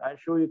development. I'll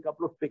show you a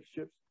couple of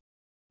pictures.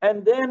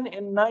 And then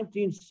in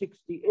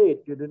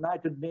 1968, the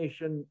United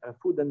Nations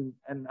Food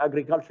and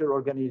Agriculture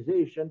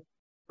Organization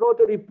wrote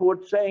a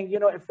report saying,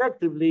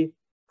 effectively,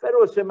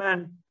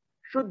 ferrocement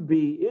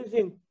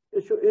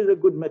is a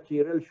good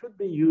material, should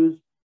be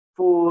used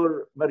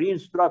for marine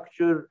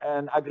structure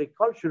and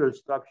agricultural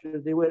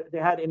structure. They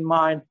had in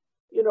mind,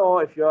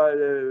 if you are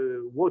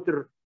a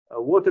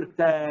water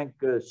tank,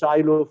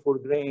 silo for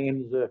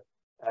grains,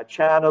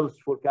 channels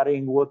for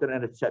carrying water,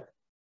 and etc.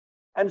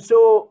 And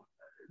so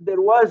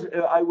there was,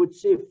 I would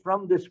say,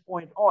 from this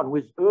point on,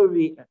 with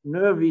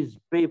Nervi's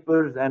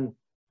papers and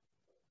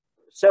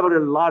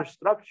several large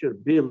structures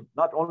built,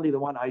 not only the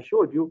one I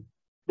showed you,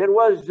 there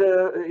was,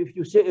 if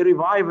you say, a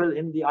revival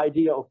in the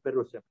idea of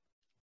ferrocement.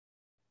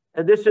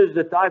 And this is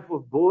the type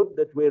of boat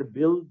that were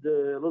built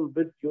a little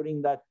bit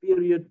during that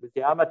period with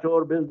the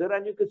amateur builder.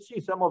 And you could see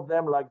some of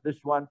them like this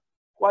one,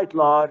 quite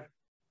large,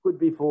 could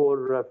be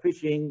for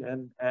fishing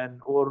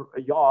or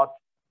a yacht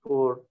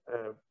for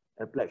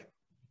pleasure.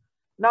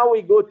 Now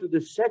we go to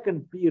the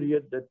second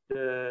period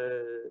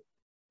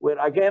where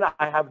again,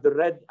 I have the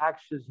red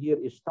axis here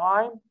is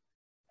time.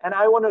 And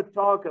I want to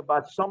talk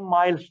about some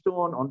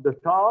milestone on the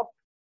top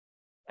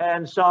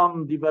and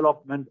some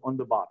development on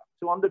the bottom.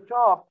 So on the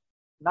top,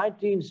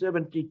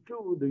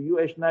 1972, the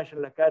US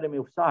National Academy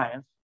of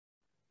Science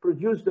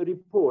produced a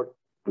report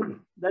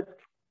that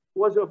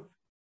was of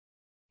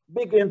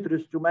big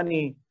interest to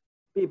many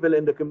people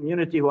in the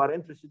community who are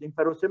interested in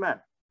ferrocement,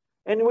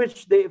 in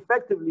which they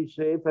effectively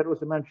say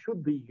ferrocement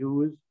should be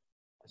used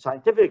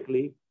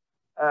scientifically,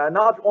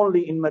 not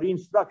only in marine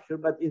structure,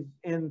 but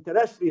in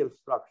terrestrial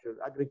structure,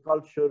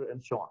 agriculture,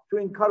 and so on, to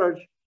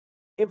encourage.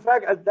 In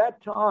fact, at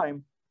that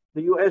time,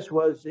 the US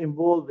was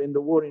involved in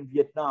the war in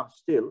Vietnam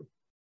still,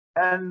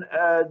 and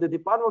the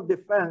Department of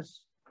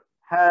Defense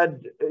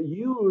had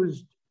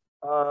used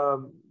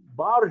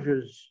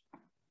barges,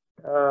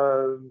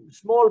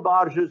 small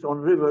barges on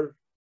river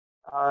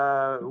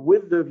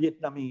with the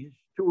Vietnamese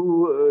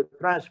to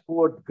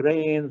transport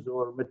grains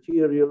or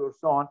material or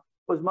so on,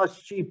 was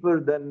much cheaper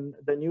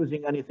than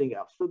using anything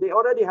else. So they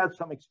already had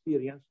some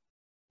experience.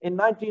 In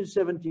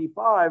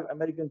 1975,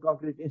 American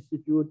Concrete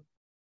Institute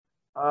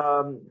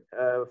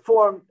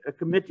formed a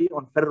committee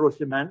on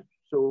ferrocement.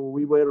 So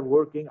we were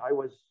working,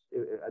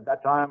 at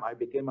that time, I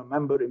became a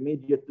member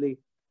immediately.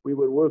 We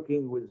were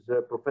working with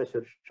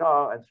Professor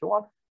Shah and so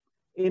on.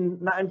 In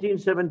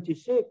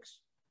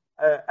 1976,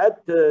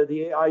 at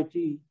the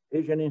AIT,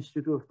 Asian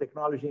Institute of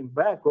Technology in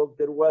Bangkok,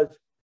 there was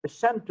a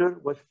center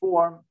was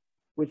formed,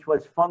 which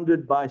was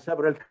funded by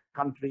several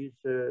countries,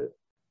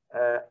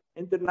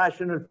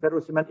 International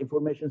Ferrocement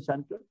Information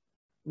Center.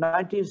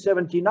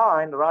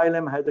 1979,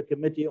 RILEM had a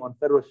committee on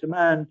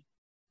ferrocement.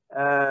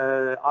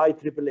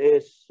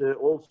 IAAS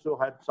also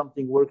had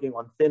something working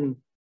on thin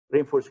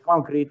reinforced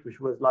concrete, which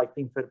was like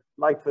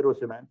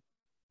ferrocement.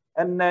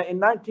 And in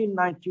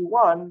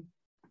 1991,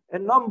 a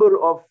number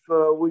of,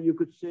 you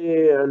could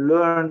say,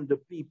 learned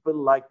people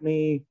like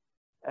me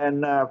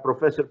and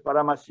Professor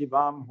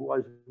Paramasivam, who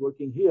was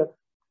working here,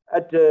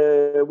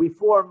 we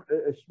formed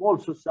a small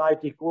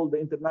society called the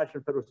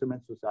International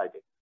Ferrocement Society.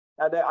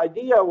 Now, the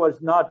idea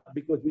was not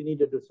because we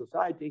needed a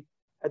society.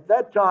 At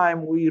that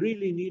time, we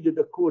really needed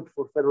a code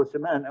for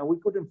ferrocement, and we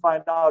couldn't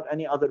find out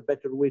any other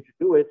better way to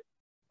do it.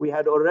 We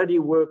had already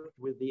worked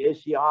with the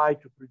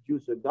ACI to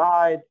produce a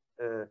guide,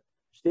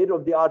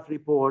 state-of-the-art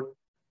report,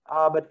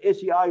 but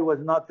ACI was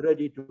not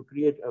ready to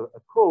create a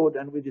code,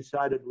 and we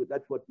decided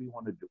that's what we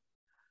want to do.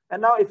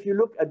 And now, if you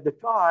look at the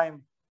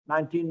time,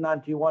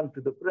 1991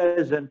 to the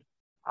present,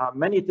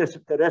 many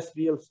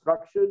terrestrial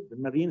structures, the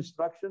marine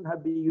structure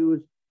have been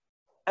used,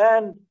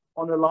 and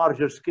on a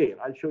larger scale.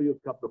 I'll show you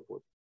a couple of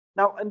photos.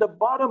 Now, in the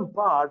bottom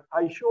part,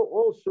 I show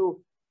also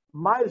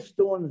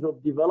milestones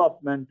of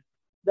development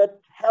that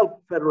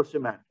help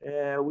ferrocement.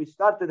 We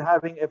started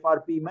having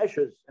FRP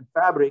meshes and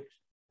fabrics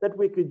that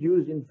we could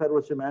use in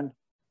ferrocement,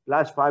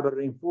 glass fiber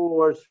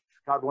reinforced,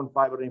 carbon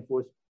fiber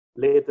reinforced,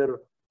 later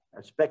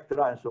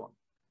Spectra and so on.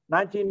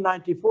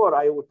 1994,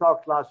 I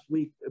talked last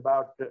week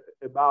about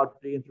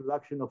the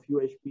introduction of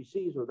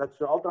UHPC, so that's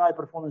the ultra high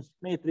performance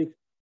matrix,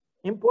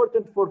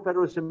 important for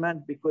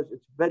ferrocement because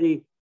it's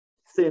very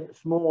thin,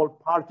 small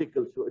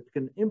particles so it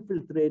can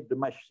infiltrate the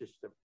mesh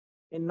system.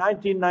 In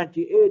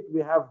 1998,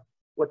 we have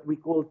what we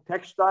call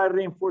textile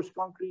reinforced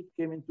concrete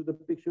came into the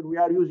picture. We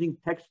are using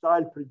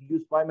textile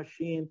produced by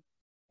machine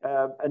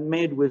and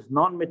made with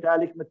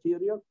non-metallic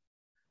material.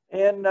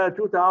 In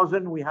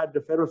 2000, we had the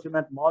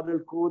Ferrocement model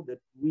code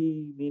that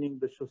we, meaning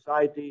the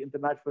society,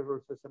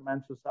 International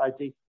Ferrocement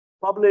Society,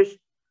 published.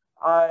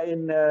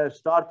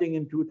 Starting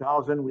in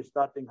 2000, we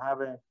started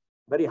having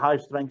very high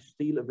strength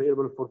steel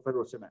available for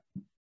ferrocement.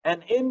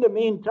 And in the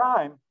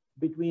meantime,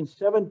 between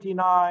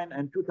 79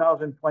 and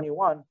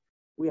 2021,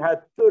 we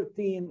had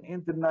 13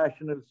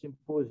 international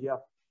symposia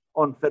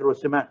on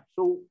ferrocement.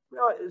 So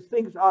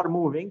things are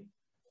moving,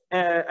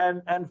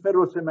 and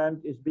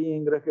ferrocement is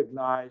being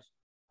recognized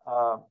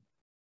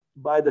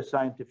by the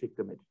scientific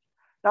committee.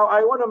 Now,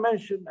 I want to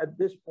mention at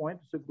this point,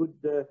 it's a good,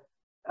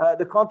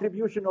 the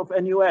contribution of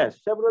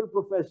NUS. Several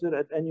professors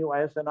at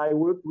NUS, and I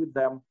worked with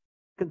them,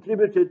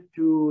 contributed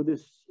to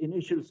this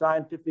initial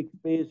scientific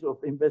phase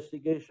of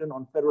investigation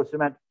on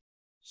ferrocement,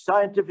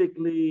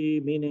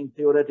 scientifically, meaning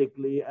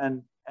theoretically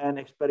and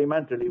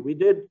experimentally. We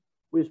did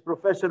with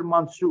Professor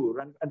Mansour,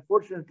 and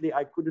unfortunately,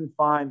 I couldn't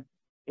find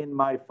in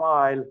my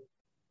file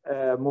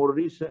more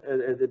recent,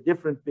 a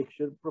different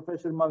picture.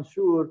 Professor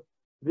Mansour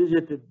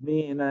visited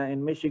me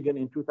in Michigan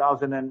in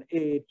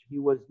 2008. He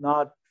was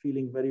not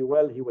feeling very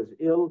well. He was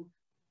ill,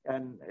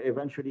 and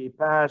eventually he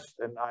passed,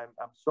 and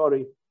I'm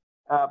sorry.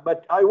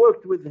 But I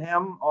worked with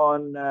him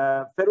on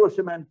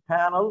ferrocement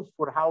panels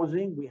for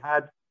housing. We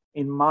had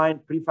in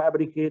mind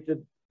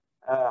prefabricated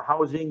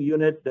housing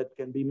unit that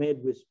can be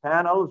made with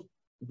panels.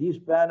 These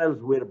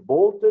panels were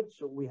bolted,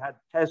 so we had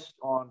tests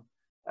on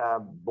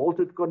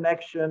bolted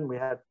connection. We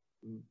had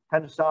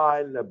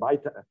tensile,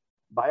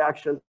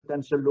 biaxial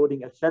tensile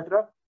loading,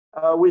 etc.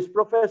 With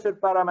Professor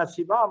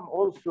Paramasivam,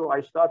 also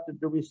he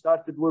started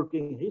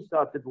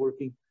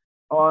working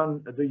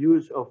on the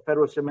use of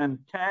ferrocement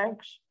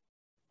tanks.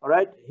 All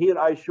right, here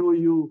I show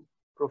you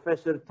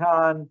Professor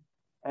Tan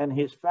and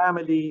his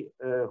family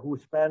who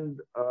spent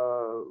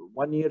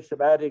 1 year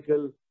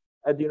sabbatical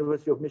at the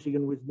University of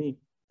Michigan with me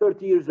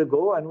 30 years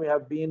ago, and we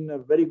have been a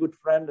very good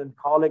friend and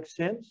colleague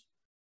since.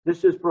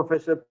 This is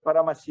Professor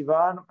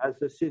Paramasivan as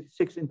the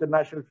 6th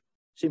International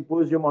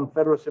Symposium on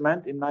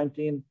Ferrocement in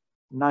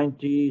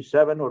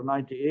 1997 or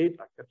 98,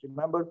 I can't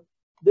remember.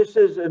 This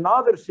is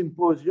another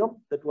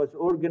symposium that was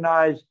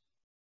organized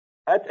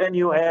at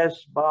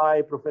NUS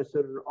by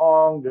Professor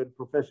Ong and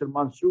Professor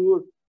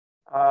Mansour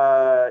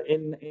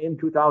in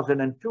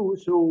 2002.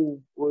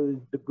 So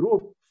the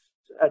groups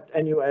at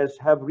NUS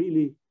have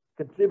really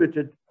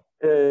contributed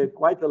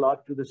quite a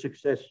lot to the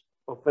success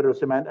of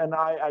ferrocement. And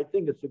I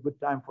think it's a good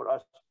time for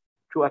us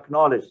to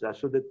acknowledge that.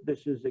 So that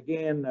this is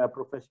again,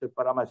 Professor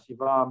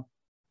Paramasivam,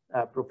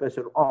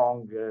 Professor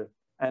Ong,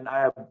 and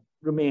I have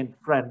remained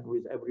friend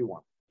with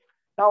everyone.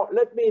 Now,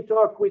 let me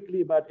talk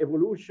quickly about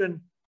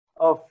evolution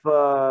of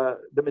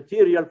the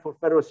material for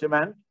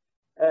ferrocement.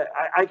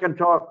 I can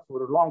talk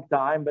for a long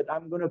time, but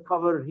I'm going to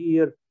cover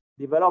here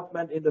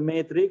development in the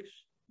matrix,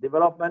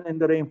 development in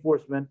the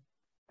reinforcement,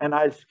 and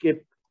I'll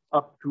skip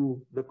up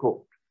to the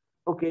code.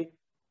 Okay,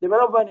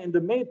 development in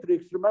the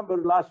matrix. Remember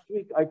last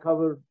week I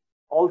covered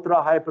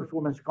ultra high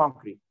performance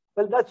concrete.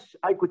 Well,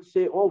 I could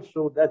say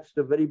also that's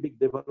the very big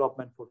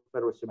development for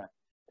ferrocement.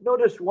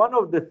 Notice one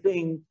of the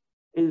things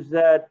is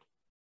that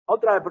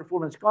ultra high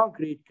performance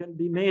concrete can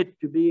be made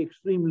to be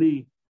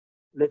extremely,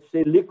 let's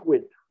say,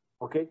 liquid,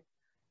 okay?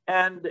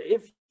 And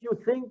if you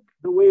think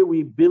the way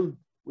we build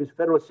with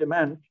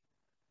ferrocement,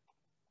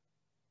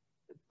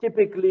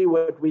 typically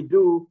what we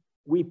do,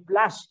 we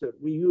plaster,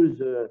 we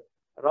use a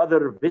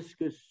rather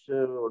viscous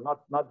or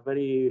not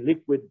very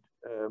liquid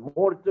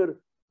mortar.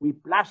 We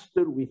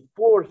plaster, we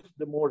force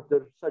the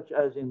mortar, such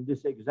as in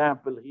this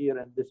example here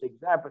and this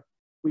example,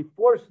 we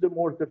force the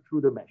mortar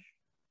through the mesh.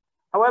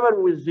 However,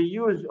 with the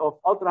use of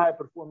ultra high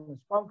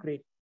performance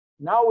concrete,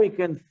 now we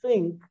can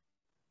think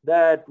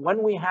that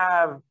when we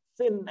have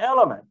thin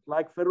element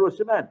like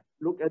ferrocement,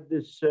 look at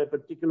this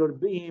particular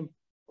beam,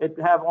 it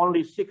have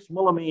only 6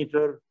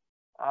 millimeter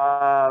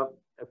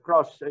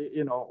across,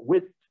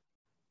 width.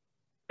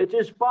 It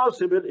is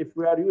possible if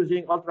we are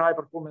using ultra high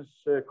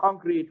performance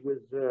concrete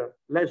with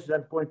less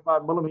than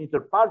 0.5 millimeter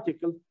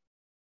particle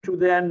to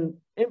then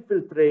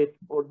infiltrate,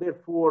 or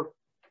therefore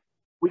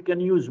we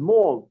can use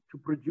mold to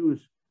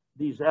produce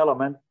these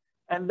elements.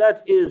 And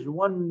that is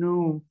one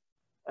new,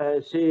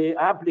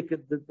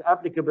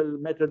 applicable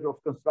method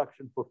of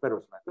construction for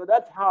ferrocement. So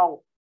that's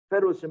how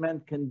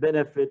ferrocement can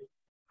benefit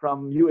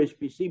from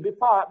UHPC,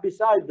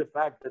 besides the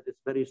fact that it's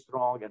very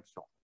strong and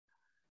so on.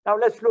 Now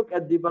let's look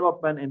at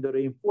development in the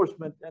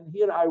reinforcement. And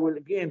here I will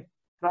again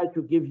try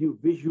to give you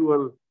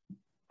visual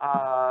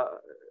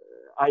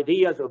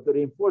ideas of the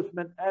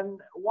reinforcement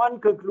and one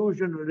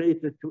conclusion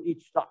related to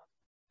each step.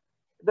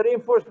 The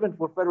reinforcement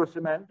for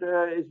ferrocement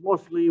is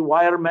mostly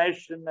wire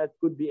mesh, and that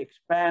could be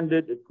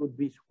expanded, it could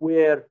be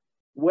square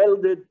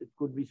welded, it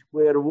could be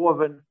square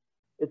woven,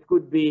 it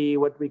could be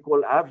what we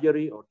call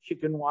aviary or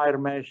chicken wire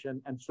mesh,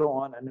 and so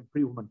on, and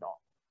improvement on.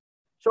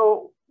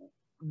 So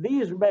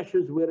these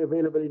meshes were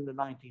available in the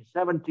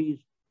 1970s,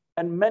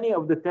 and many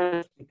of the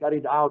tests we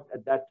carried out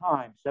at that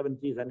time,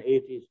 70s and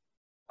 80s,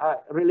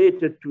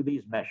 related to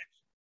these meshes.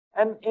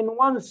 And in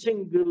one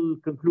single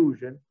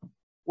conclusion,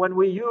 when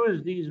we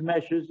use these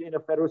meshes in a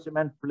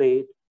ferrocement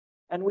plate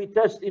and we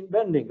test in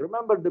bending,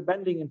 remember the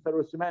bending in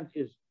ferrocement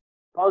is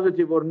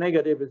positive or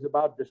negative is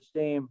about the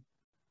same.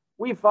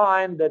 We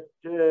find that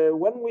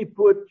when we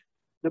put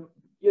the,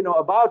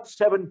 about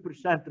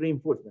 7%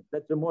 reinforcement,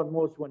 that's the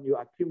most when you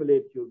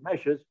accumulate your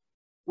meshes,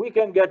 we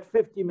can get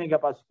 50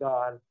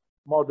 megapascal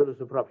modulus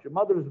of rupture.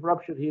 Modulus of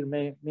rupture here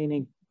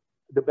meaning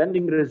the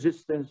bending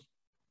resistance.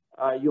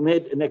 You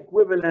made an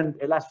equivalent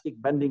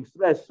elastic bending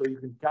stress, so you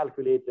can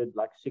calculate it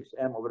like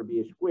 6m over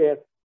BA squared.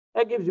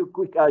 That gives you a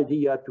quick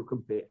idea to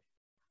compare.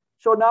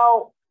 So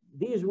now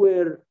these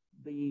were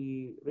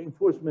the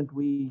reinforcement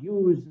we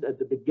used at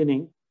the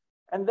beginning.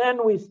 And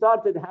then we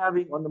started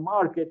having on the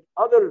market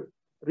other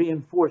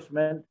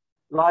reinforcement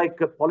like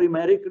a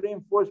polymeric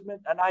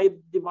reinforcement. And I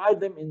divide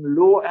them in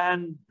low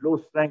end, low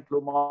strength,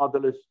 low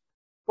modulus,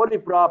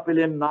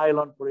 polypropylene,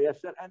 nylon,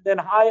 polyester, and then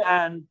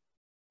high end,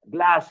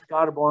 glass,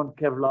 carbon,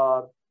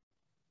 Kevlar,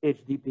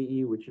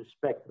 HDPE, which is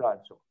Spectra, and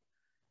so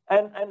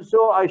on. And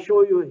so I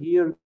show you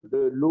here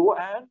the low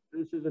end.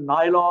 This is a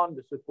nylon,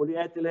 this is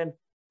polyethylene.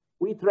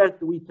 We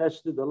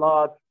tested a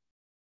lot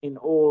in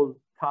all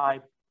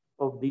type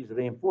of these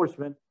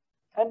reinforcement.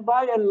 And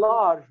by and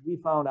large, we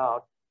found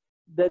out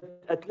that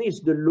at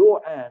least the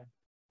low end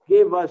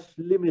gave us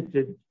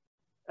limited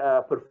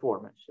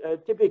performance.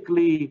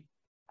 Typically,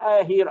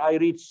 here I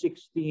reach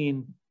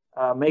 16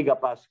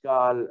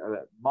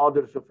 megapascal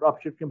modulus of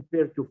rupture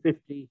compared to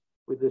 50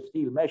 with the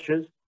steel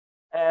meshes.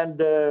 And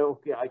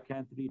okay, I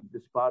can't read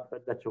this part,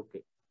 but that's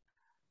okay.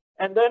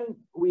 And then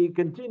we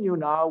continue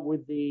now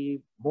with the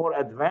more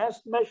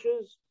advanced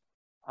meshes.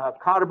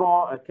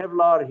 Carbon,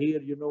 Kevlar here,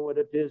 you know what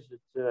it is.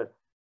 It's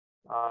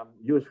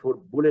used for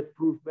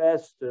bulletproof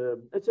vest.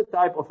 It's a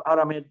type of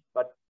aramid,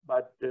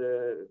 but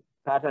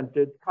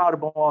patented.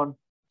 Carbon,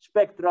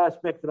 Spectra.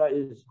 Spectra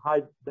is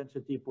high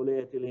density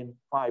polyethylene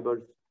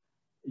fibers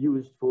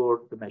used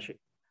for the meshing.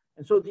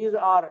 And so these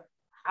are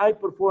high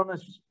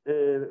performance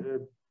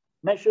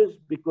meshes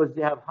because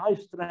they have high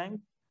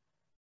strength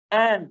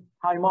and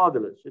high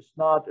modulus. It's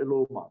not a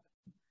low modulus.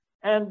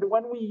 And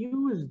when we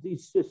use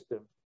these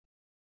systems,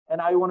 and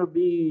I want to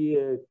be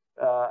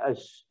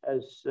as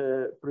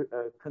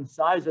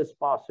concise as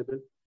possible,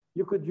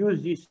 you could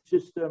use this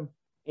system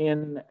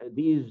in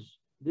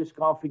this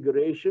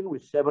configuration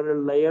with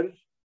several layers.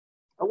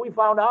 And we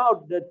found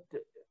out that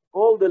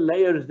all the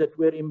layers that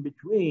were in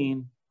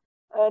between,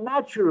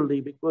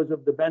 naturally because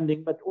of the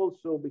bending, but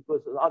also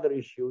because of other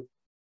issues,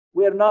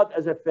 were not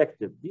as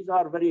effective. These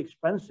are very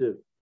expensive.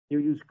 You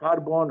use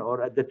carbon,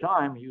 or at the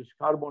time, use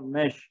carbon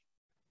mesh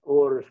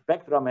or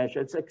Spectra mesh.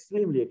 It's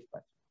extremely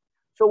expensive.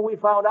 So we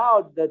found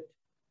out that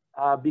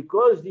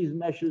because these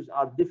meshes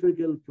are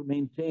difficult to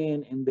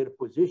maintain in their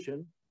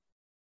position,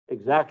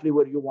 exactly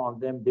where you want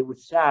them, they would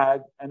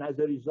sag. And as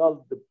a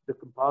result, the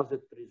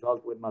composite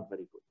results were not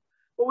very good.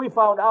 But we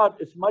found out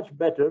it's much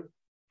better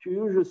to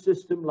use a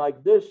system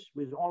like this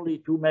with only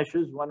two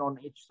meshes, one on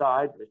each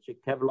side, let's say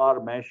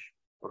Kevlar mesh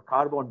or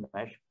carbon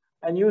mesh,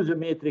 and use a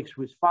matrix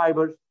with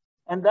fibers.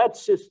 And that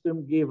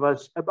system gave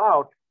us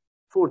about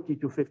 40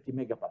 to 50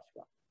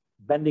 megapascal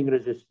bending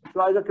resistance.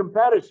 So as a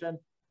comparison,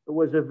 it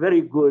was a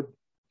very good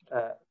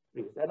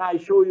and I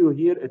show you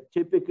here a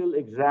typical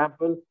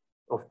example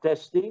of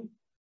testing.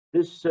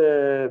 This,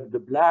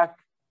 the black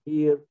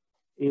here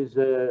is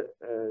a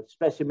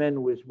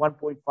specimen with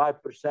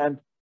 1.5%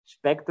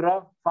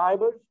 Spectra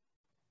fibers,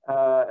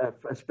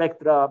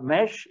 Spectra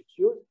mesh,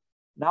 excuse.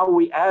 Now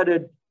we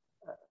added,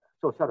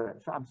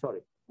 I'm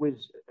sorry, with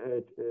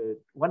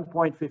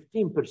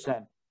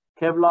 1.15%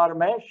 Kevlar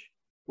mesh,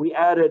 we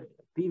added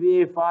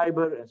PVA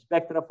fiber and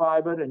Spectra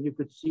fiber, and you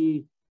could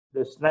see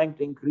the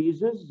strength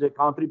increases, the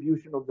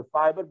contribution of the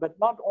fiber, but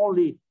not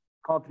only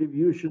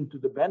contribution to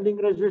the bending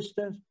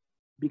resistance,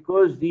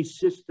 because these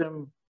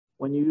systems,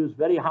 when you use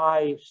very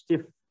high,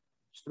 stiff,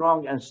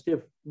 strong and stiff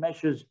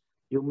meshes,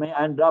 you may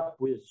end up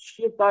with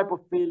shear type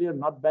of failure,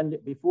 not bending,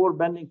 before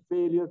bending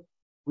failure.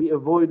 We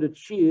avoided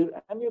shear.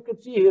 And you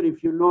can see here,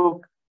 if you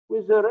look,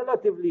 with a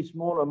relatively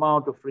small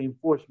amount of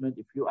reinforcement,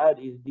 if you add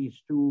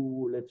these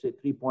two, let's say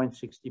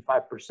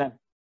 3.65%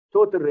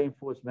 total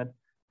reinforcement,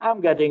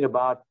 I'm getting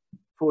about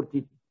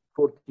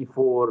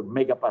 44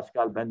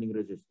 megapascal bending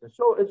resistance.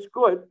 So it's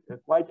good,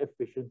 quite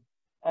efficient.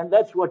 And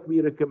that's what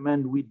we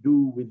recommend we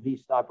do with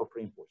these type of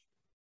reinforcement.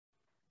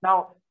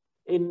 Now,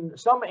 in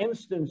some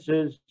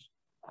instances,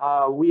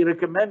 we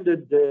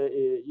recommended,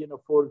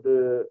 for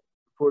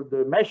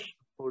the mesh,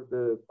 for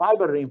the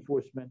fiber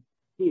reinforcement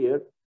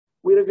here,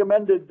 we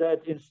recommended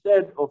that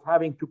instead of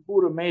having to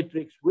pour a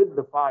matrix with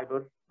the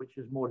fiber, which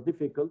is more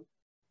difficult,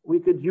 we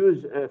could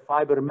use a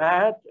fiber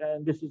mat.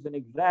 And this is an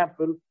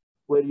example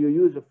where you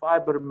use a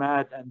fiber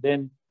mat and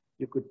then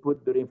you could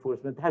put the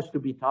reinforcement. It has to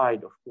be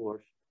tied, of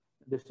course.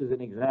 This is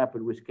an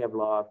example with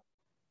Kevlar.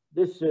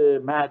 This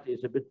mat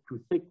is a bit too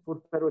thick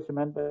for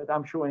ferrocement, but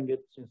I'm showing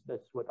it since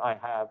that's what I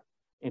have.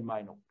 in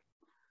my note.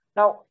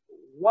 Now,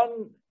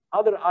 one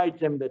other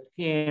item that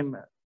came,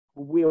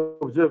 we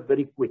observed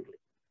very quickly.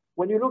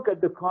 When you look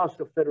at the cost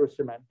of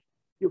ferrocement,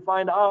 you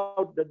find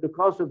out that the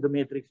cost of the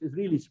matrix is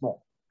really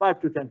small,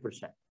 5 to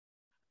 10%.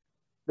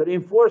 The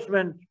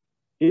reinforcement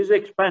is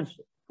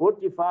expensive,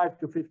 45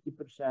 to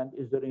 50%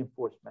 is the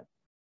reinforcement.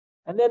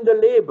 And then the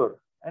labor,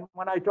 and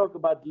when I talk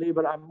about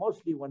labor, I'm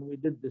mostly, when we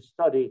did this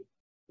study,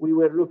 we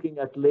were looking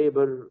at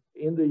labor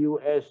in the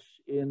US,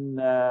 in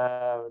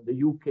the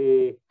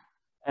UK,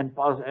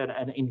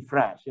 and in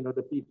France, you know,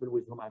 the people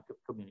with whom I could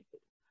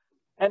communicate.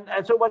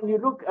 And so when you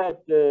look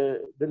at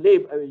the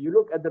labor, you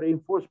look at the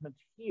reinforcement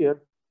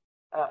here,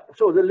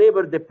 so the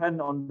labor depends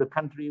on the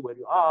country where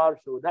you are,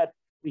 so that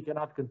we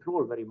cannot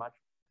control very much.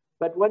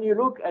 But when you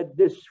look at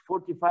this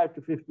 45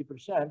 to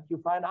 50%, you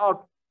find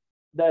out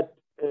that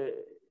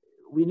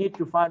we need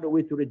to find a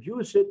way to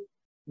reduce it,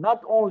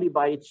 not only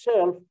by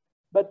itself,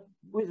 but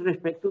with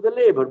respect to the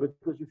labor,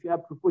 because if you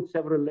have to put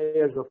several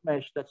layers of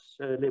mesh, that's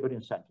labor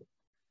incentive.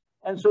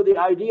 And so the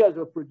ideas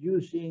of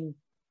producing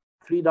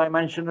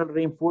three-dimensional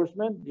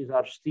reinforcement, these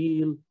are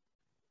steel.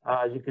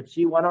 As you can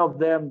see, one of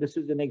them, this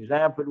is an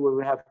example where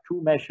we have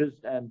two meshes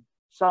and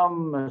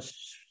some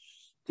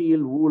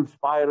steel wool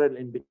spiral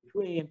in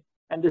between.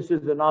 And this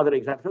is another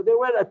example. So there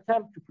were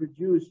attempts to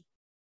produce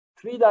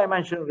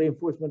three-dimensional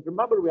reinforcement.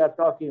 Remember, we are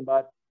talking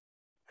about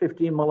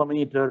 15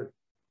 millimeter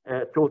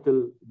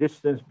total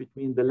distance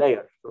between the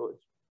layers. So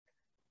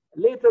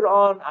later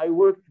on, I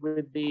worked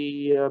with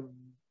the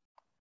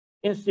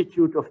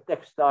Institute of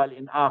Textile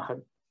in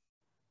Aachen.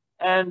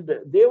 And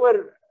they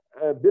were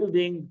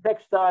building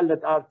textiles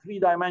that are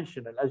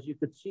three-dimensional. As you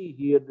could see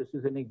here, this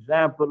is an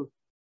example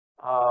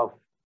of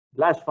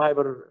glass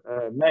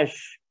fiber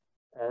mesh.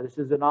 This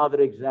is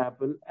another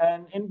example.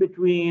 And in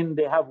between,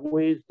 they have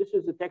ways. This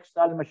is a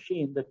textile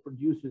machine that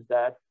produces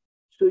that.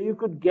 So you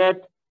could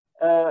get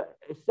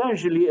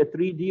essentially a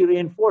 3D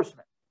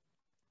reinforcement.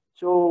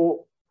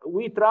 So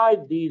we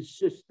tried these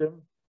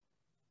systems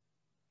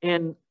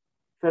in,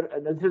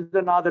 and this is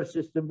another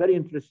system, very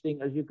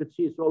interesting. As you could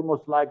see, it's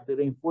almost like the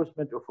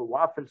reinforcement of a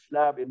waffle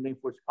slab in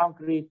reinforced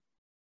concrete.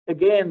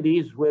 Again,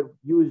 these were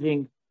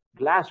using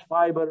glass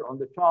fiber on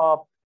the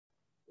top,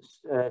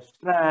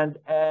 strand,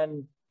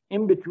 and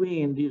in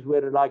between, these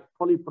were like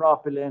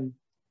polypropylene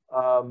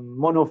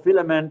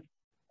monofilament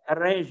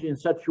arranged in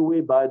such a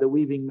way by the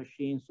weaving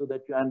machine so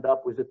that you end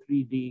up with a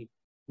 3D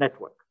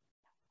network.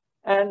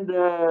 And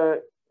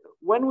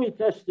when we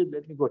tested,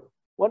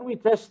 when we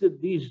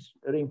tested these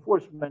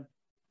reinforcement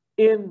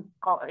in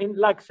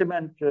like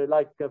cement,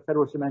 like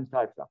ferrocement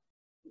type stuff,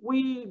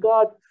 we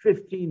got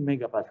 15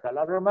 megapascal.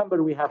 I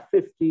remember we have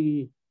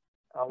 50,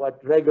 what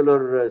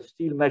regular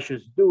steel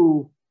meshes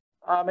do,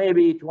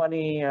 maybe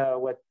 20,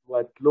 what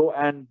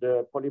low-end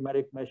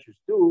polymeric meshes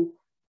do.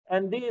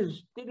 And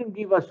these didn't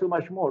give us so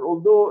much more,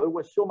 although it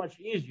was so much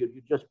easier.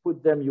 You just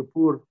put them, you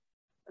pour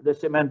the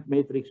cement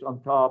matrix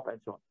on top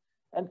and so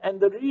on. And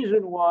the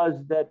reason was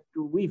that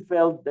we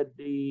felt that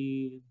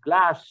the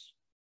glass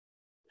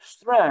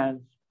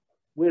strands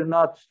were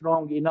not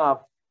strong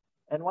enough.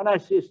 And when I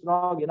say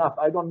strong enough,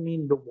 I don't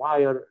mean the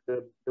wire,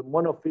 the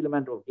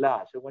monofilament of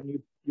glass. So when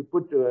you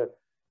put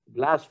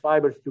glass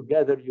fibers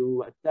together,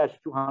 you attach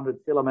 200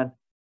 filament,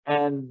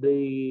 and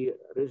the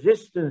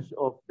resistance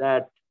of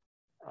that,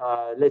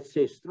 let's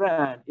say,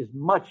 strand is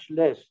much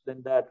less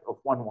than that of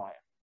one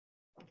wire.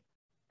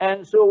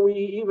 And so we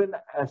even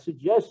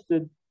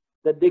suggested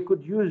that they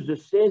could use the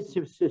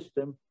same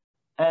system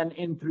and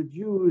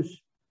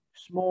introduce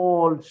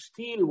small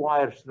steel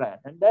wire strand.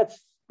 And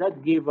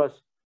that gave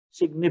us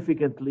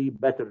significantly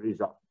better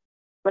results.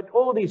 But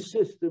all these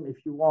systems,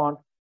 if you want,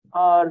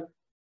 are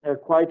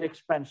quite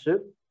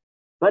expensive,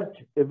 but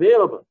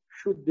available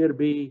should there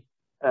be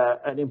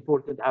an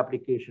important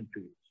application to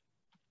use.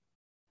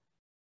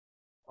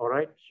 All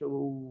right,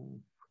 so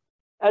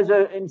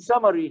in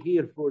summary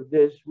here for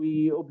this,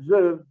 we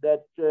observed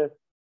that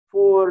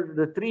for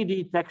the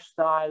 3D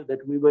textile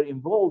that we were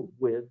involved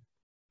with,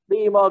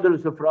 the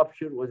models of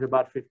rupture was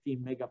about 15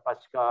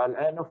 megapascal.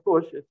 And of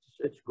course,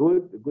 it's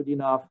good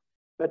enough,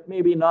 but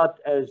maybe not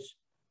as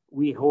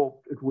we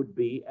hoped it would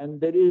be.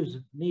 And there is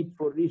need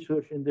for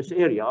research in this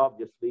area,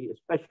 obviously,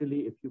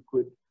 especially if you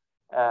could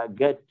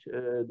get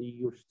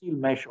your steel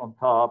mesh on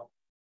top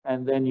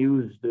and then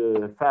use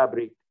the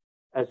fabric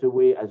as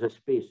a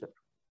spacer.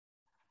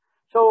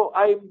 So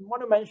I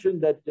want to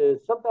mention that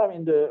sometime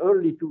in the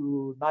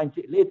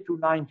late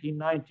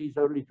 1990s,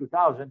 early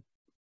 2000,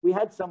 we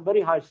had some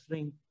very high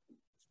strength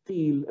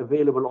steel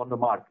available on the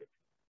market.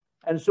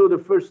 And so the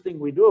first thing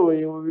we do,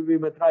 we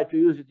will try to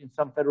use it in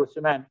some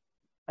ferrocement.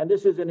 And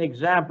this is an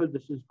example.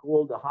 This is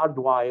called a hard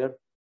wire.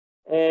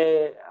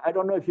 I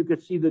don't know if you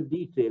could see the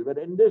detail, but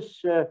in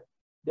this,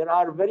 there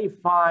are very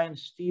fine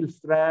steel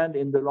strand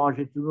in the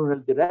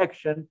longitudinal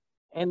direction.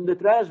 In the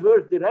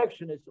transverse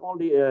direction, it's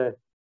only a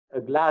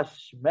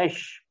glass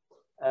mesh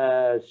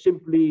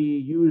simply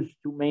used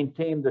to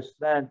maintain the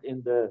strand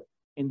in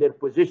their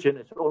position.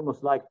 It's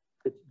almost like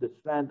the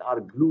strands are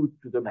glued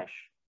to the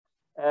mesh.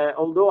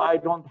 Although I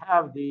don't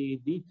have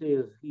the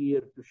details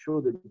here to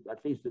show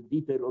at least the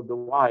detail of the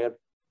wire,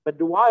 but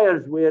the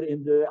wires were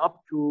in the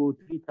up to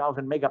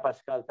 3,000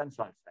 megapascal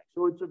tensile strength.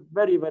 So it's a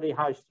very, very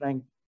high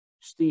strength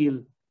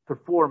steel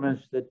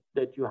performance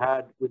that you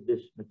had with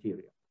this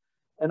material.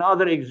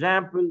 Another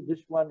example,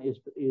 this one is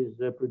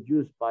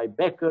produced by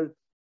Becker,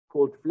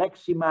 called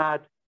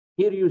Fleximat.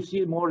 Here you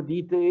see more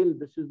detail.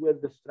 This is where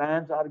the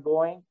strands are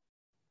going.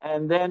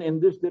 And then in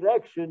this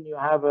direction, you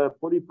have a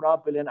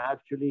polypropylene,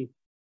 actually,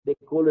 they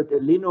call it a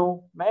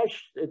lino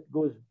mesh. It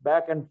goes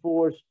back and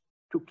forth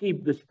to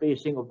keep the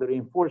spacing of the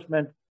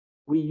reinforcement.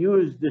 We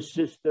use this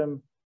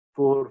system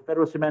for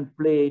ferrocement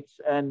plates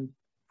and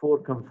for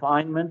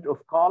confinement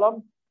of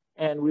column.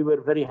 And we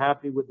were very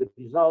happy with the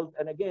result.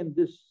 And again,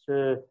 this,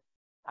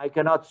 I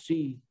cannot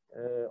see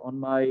on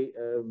my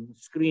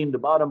screen, the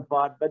bottom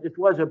part, but it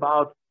was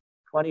about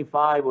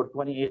 25 or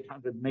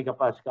 2,800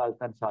 megapascal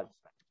tensile strength.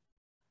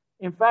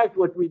 In fact,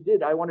 what we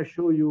did, I want to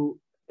show you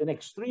an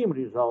extreme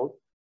result.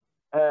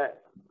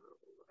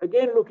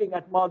 Again, looking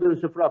at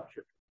models of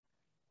rupture.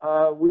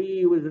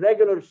 We, with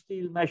regular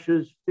steel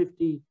meshes,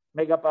 50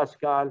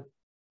 megapascal.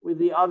 With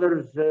the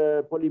others,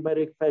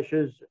 polymeric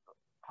meshes,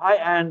 high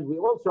end, we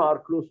also are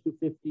close to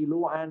 50,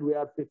 low end, we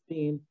are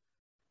 15.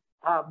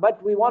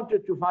 But we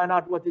wanted to find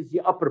out what is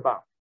the upper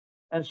bound.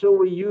 And so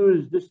we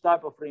use this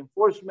type of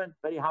reinforcement,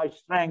 very high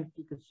strength.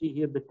 You can see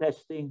here the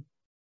testing.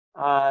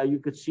 You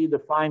could see the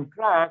fine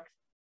cracks.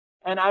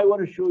 And I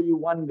want to show you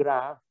one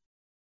graph.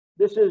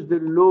 This is the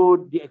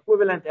load, the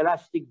equivalent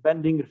elastic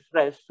bending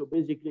stress. So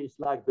basically, it's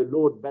like the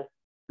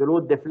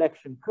load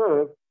deflection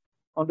curve.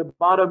 On the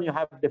bottom, you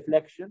have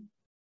deflection.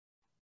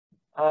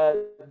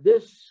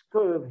 This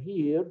curve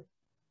here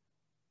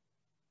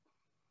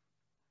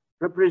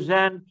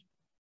represent,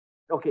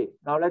 okay,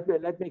 now let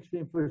me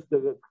explain first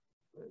the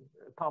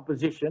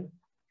composition.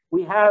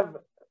 We have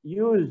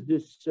used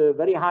this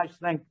very high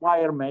strength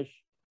wire mesh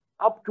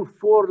up to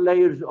 4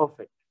 layers of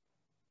it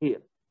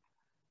here.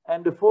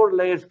 And the 4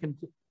 layers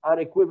are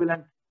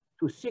equivalent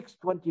to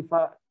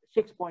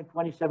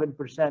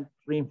 6.27%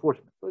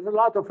 reinforcement. So there's a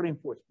lot of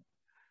reinforcement.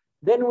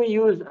 Then we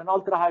use an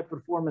ultra high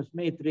performance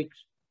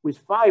matrix with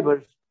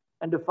fibers,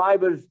 and the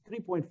fibers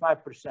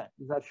 3.5%.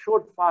 These are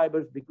short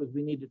fibers because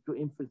we needed to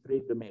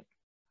infiltrate the matrix.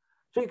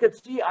 So you can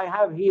see I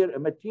have here a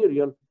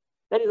material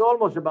that is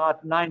almost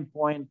about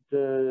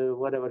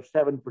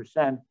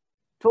 9.7%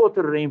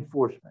 total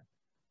reinforcement.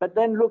 But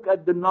then look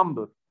at the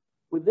number.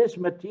 With this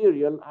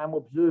material, I'm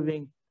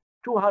observing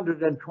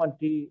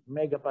 220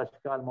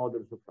 megapascal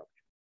models of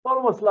rupture.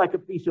 Almost like a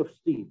piece of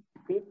steel,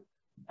 okay?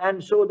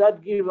 And so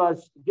that gives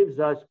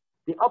us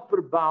the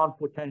upper bound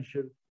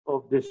potential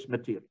of this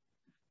material.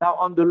 Now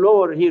on the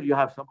lower here, you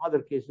have some other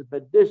cases,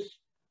 but this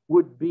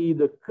would be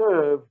the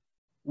curve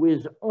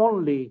with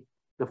only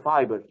the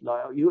fibers,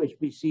 like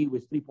UHPC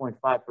with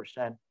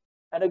 3.5%.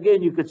 And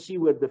again, you could see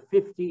where the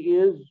 50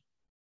 is.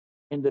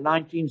 In the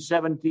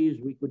 1970s,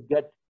 we could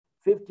get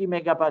 50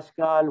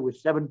 megapascal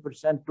with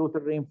 7%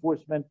 total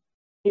reinforcement.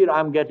 Here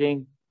I'm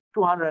getting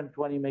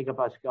 220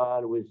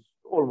 megapascal with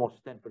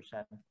almost 10%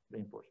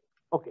 reinforcement.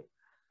 Okay.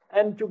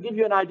 And to give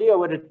you an idea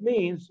what it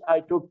means, I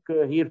took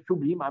here 2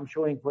 beams. I'm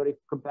showing for a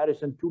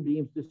comparison 2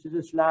 beams. This is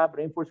a slab,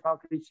 reinforced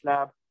concrete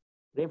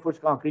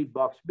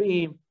box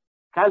beam,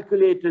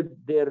 calculated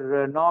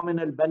their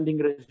nominal bending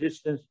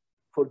resistance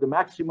for the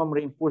maximum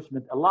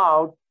reinforcement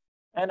allowed.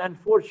 And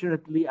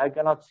unfortunately, I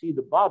cannot see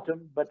the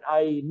bottom, but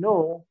I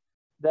know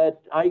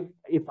that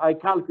if I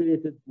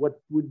calculated what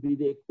would be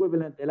the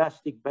equivalent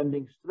elastic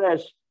bending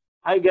stress,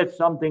 I get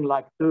something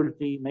like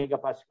 30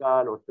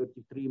 megapascal or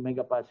 33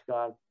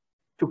 megapascal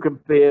to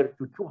compare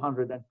to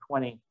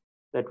 220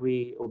 that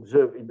we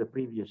observed in the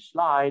previous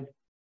slide.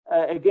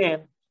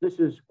 Again, this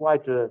is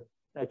quite an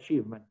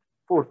achievement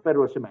for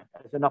ferrocement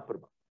as an upper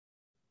bound.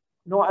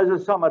 Now, as a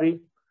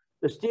summary,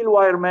 the steel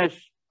wire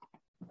mesh,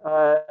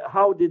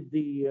 how did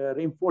the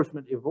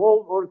reinforcement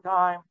evolve over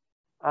time?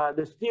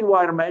 The steel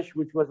wire mesh,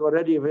 which was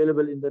already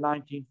available in the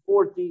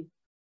 1940s,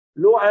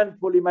 low-end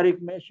polymeric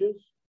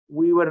meshes,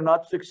 we were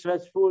not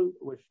successful.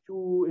 It was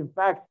too, in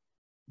fact,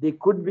 they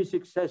could be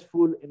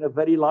successful in a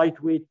very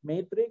lightweight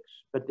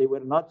matrix, but they were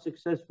not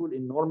successful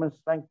in normal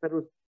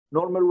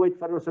weight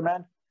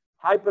ferrocement.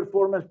 High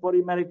performance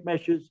polymeric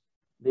meshes,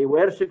 they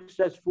were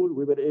successful.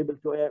 We were able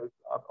to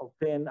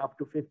obtain up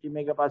to 50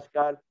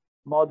 megapascal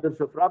models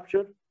of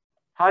rupture.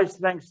 High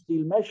strength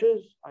steel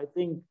meshes, I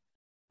think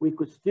we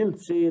could still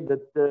say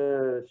that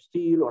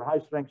steel or high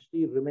strength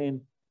steel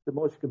remain the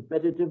most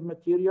competitive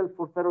material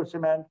for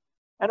ferrocement.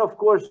 And of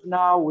course,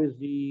 now with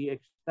the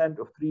extent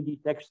of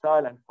 3D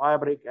textile and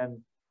fabric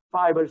and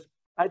fibers,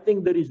 I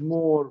think there is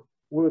more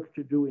work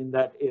to do in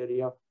that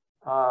area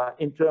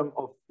in terms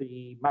of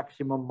the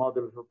maximum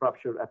models of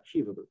rupture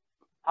achievable.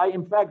 I,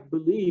 in fact,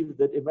 believe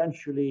that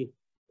eventually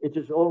it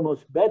is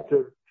almost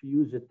better to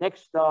use a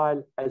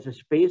textile as a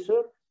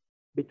spacer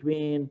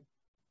between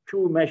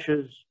 2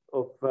 meshes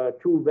of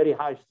 2 very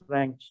high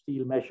strength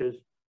steel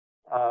meshes,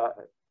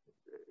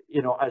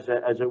 you know, as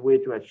a way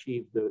to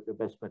achieve the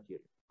best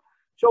material.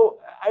 So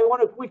I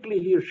want to quickly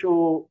here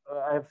show,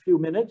 I have a few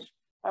minutes,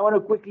 I want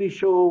to quickly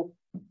show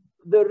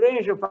the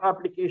range of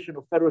application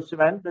of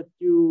ferrocement that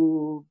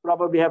you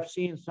probably have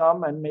seen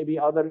some, and maybe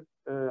other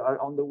are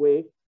on the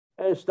way.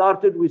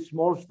 Started with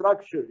small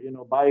structure,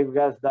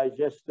 biogas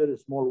digester, a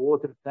small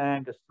water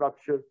tank, a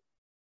structure,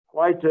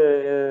 quite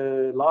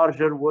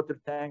larger water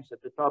tanks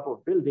at the top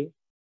of building.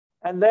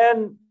 And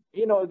then,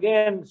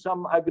 again,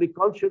 some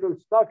agricultural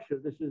structure.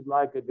 This is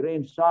like a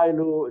grain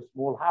silo, a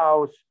small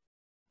house.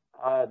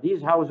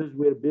 These houses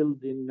were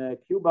built in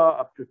Cuba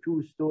up to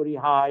 2-story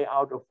high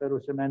out of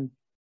ferrocement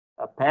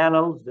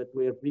panels that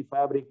were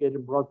prefabricated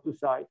and brought to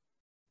site.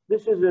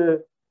 This is a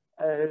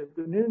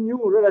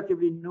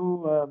relatively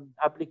new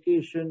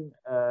application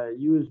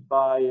used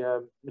by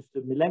Mr.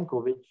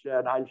 Milenkovic,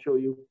 and I'll show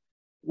you,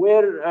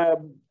 where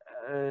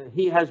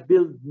he has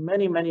built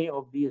many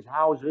of these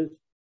houses,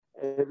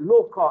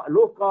 low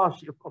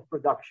cost of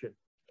production.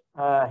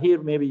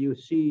 Here, maybe you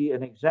see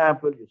an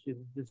example. You see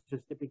this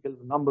is typical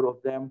number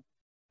of them.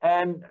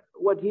 And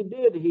what he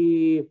did,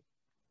 he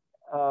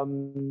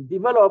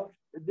developed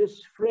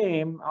this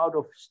frame out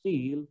of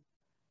steel.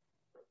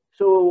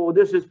 So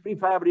this is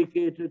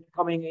prefabricated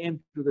coming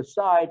into the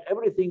site.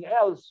 Everything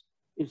else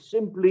is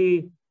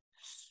simply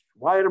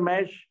wire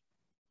mesh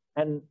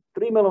and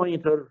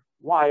 3mm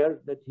wire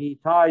that he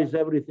ties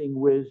everything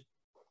with,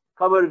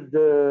 covered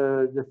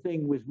the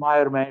thing with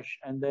wire mesh,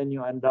 and then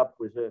you end up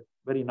with a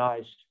very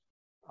nice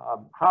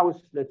house,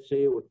 let's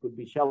say, or it could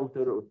be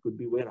shelter, or it could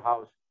be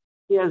warehouse.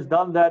 He has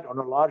done that on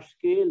a large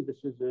scale.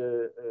 This is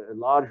a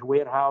large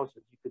warehouse,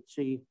 as you could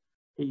see.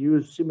 He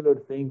used similar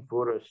thing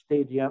for a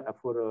stadium,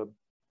 for a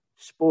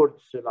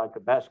sports, like a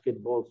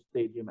basketball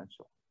stadium and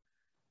so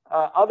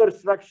on. Other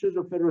structures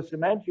of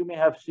ferrocement, you may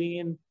have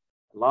seen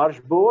a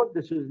large boat.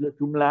 This is Le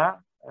Toumelin.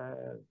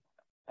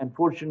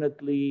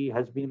 Unfortunately,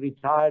 has been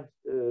retired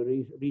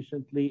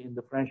recently in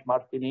the French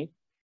Martinique.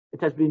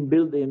 It has been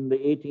built in the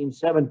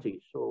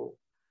 1870s. So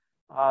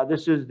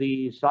this is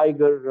the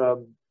Saiger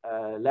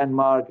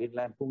landmark in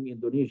Lampung,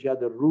 Indonesia.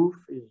 The roof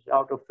is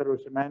out of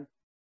ferrocement.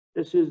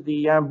 This is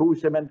the Yambu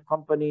Cement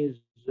Company's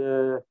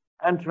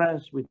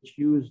entrance, which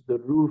used the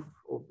roof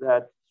of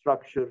that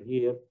structure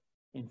here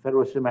in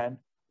ferrocement.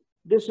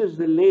 This is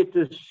the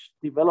latest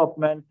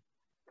development.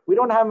 We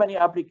don't have many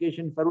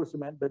applications in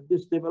ferrocement, but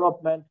this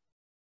development,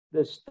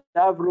 the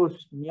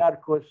Stavros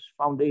Niarchos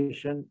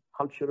Foundation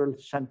Cultural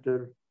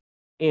Center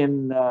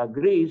in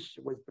Greece,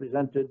 was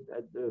presented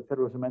at the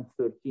Ferrocement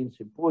 13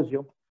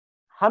 Symposium.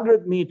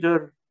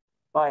 100-meter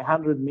by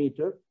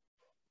 100-meter.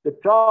 The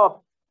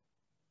top,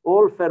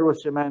 all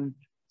ferrocement,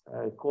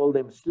 call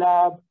them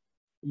slab,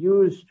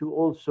 used to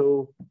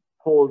also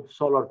hold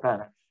solar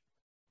panels.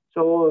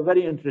 So a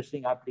very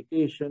interesting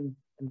application.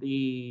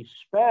 The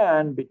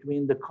span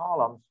between the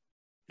columns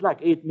is like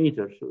 8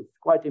 meters, so it's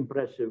quite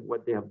impressive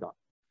what they have done.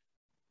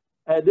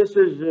 This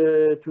is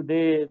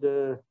today,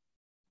 the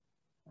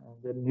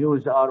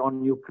news are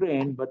on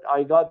Ukraine, but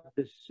I got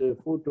this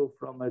photo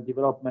from a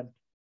development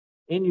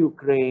in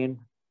Ukraine.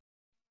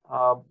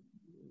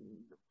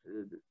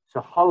 It's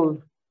a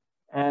hull,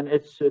 and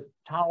it's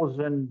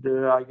 1,000,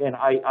 again,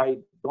 I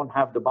don't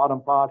have the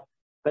bottom part,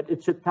 but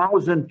it's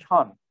 1,000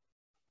 ton.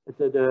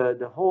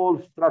 The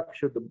whole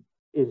structure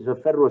is a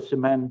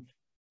ferrocement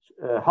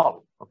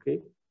hull,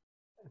 okay?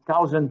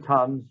 1,000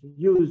 tons,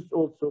 used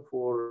also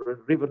for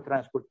river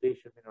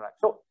transportation in Iraq.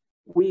 So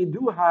we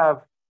do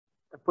have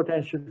a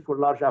potential for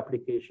large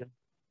application.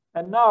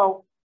 And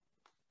now,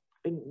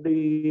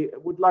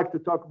 would like to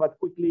talk about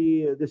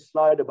quickly this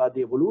slide about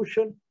the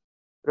evolution.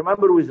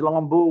 Remember, with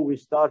Lambot, we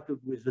started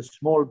with the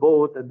small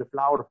boat and the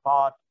flower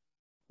pot.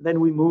 Then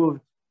we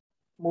moved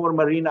more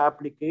marine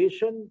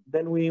application.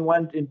 Then we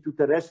went into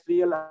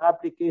terrestrial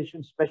application,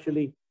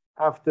 especially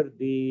after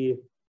the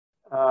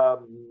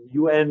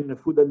UN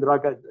Food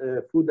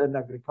and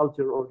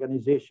Agriculture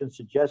Organization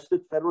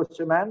suggested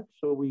ferrocement.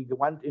 So we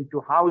went into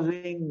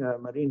housing,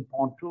 marine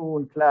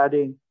pontoon,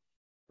 cladding,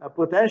 a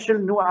potential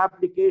new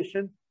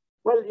application.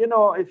 Well,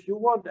 if you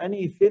want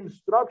any thin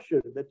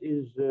structure that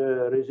is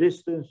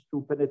resistance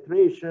to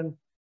penetration,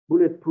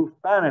 bulletproof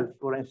panels,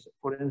 for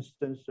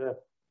instance,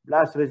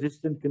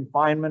 blast-resistant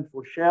confinement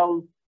for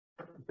shell,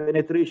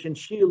 penetration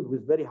shield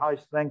with very high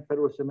strength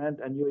ferrocement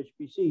and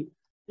UHPC,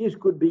 these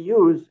could be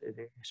used. It's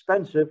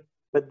expensive,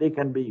 but they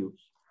can be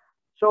used.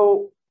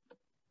 So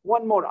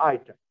one more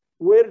item.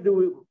 Where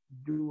do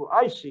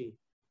I see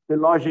the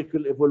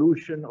logical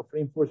evolution of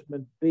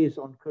reinforcement based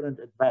on current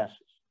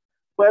advances?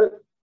 Well,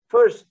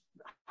 first,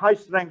 high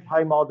strength,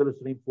 high modulus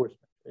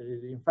reinforcement.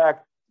 In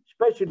fact,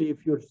 especially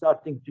if you're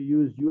starting to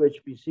use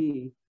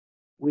UHPC,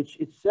 which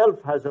itself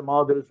has a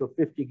modulus of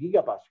 50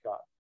 gigapascal,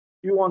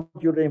 you want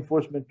your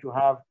reinforcement to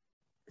have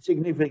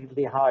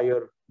significantly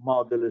higher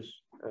modulus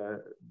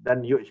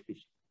than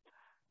UHPC.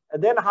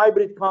 And then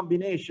hybrid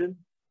combination,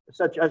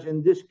 such as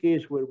in this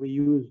case where we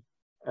use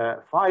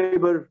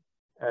fiber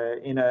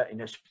in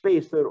a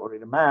spacer or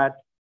in a mat,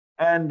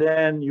 and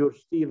then your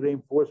steel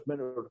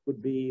reinforcement, or it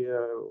could be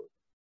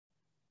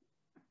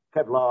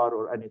Kevlar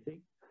or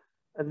anything.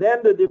 And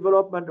then the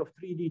development of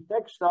 3D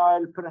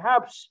textile,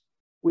 perhaps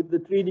with the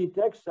 3D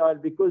textile,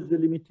 because the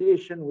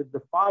limitation with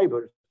the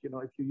fibers,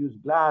 if you use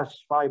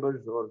glass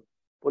fibers or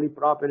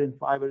polypropylene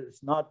fibers,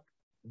 it's not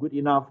good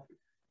enough.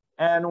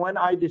 And when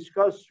I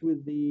discussed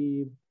with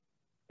the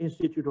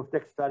Institute of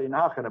Textile in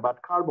Aachen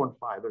about carbon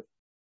fibers,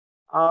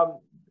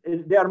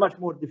 they are much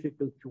more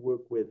difficult to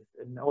work with.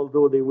 And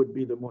although they would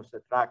be the most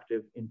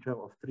attractive in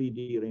terms of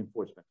 3D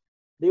reinforcement,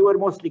 they were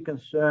mostly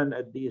concerned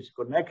at these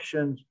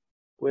connections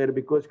where,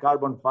 because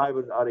carbon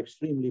fibers are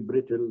extremely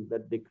brittle,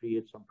 that they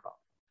create some problem.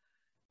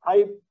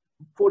 I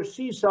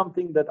foresee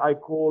something that I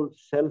call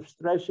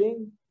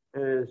self-stressing.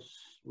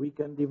 We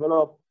can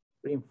develop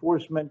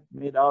reinforcement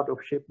made out of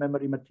shape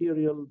memory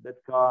material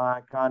that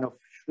kind of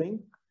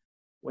shrink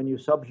when you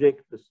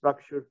subject the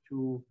structure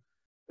to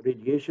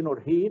radiation or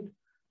heat.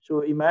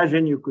 So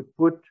imagine you could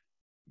put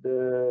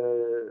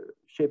the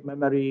shape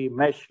memory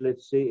mesh,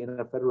 let's say, in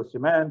a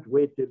ferrocement,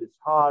 wait till it's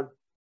hard,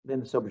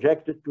 then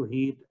subject it to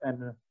heat,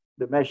 and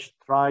the mesh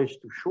tries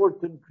to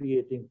shorten,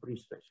 creating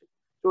pre-stressing.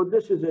 So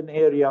this is an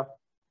area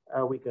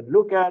we can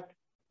look at.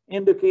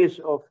 In the case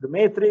of the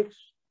matrix,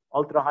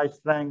 ultra-high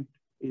strength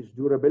is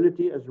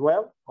durability as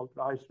well,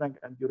 ultra-high strength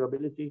and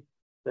durability.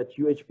 That's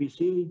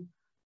UHPC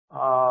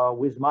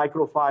with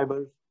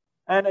microfibers.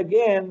 And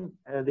again,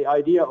 the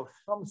idea of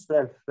some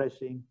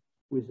self-stressing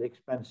with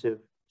expensive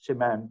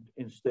cement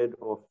instead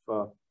of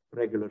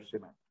regular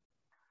cement.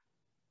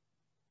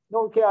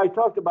 Okay, I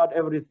talked about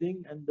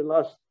everything, and the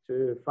last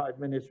 5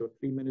 minutes or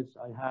 3 minutes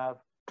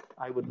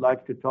I would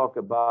like to talk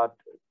about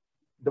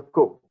the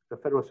code, the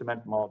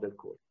ferrocement model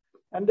code.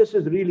 And this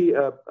is really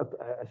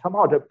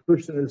somewhat a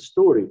personal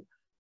story.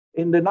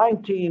 In the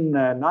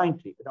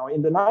 1980s,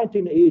 in the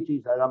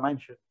 1980s, as I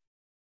mentioned,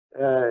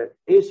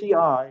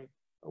 ACI,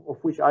 of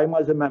which I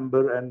was a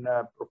member, and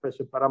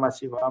Professor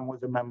Paramasivam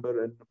was a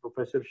member, and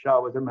Professor Shah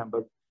was a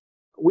member,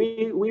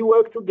 we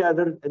worked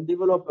together and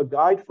developed a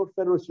guide for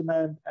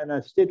ferrocement and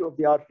a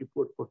state-of-the-art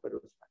report for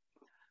ferrocement.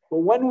 But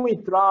when we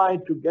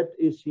tried to get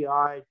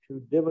ACI to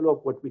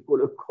develop what we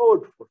call a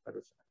code for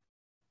ferrocement,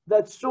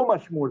 that's so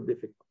much more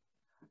difficult.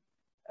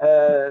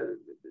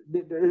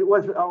 It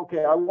was,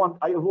 okay,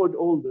 I heard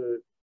all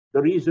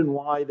the reason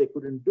why they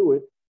couldn't do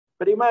it.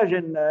 But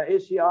imagine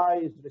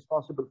ACI is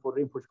responsible for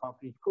reinforced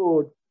concrete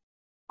code.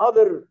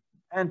 Other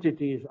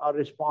entities are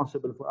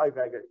responsible for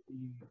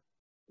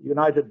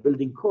United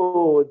Building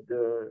Code.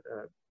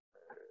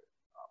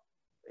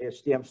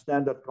 STM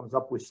standard comes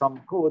up with some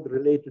code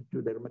related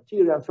to their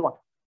material and so on.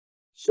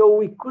 So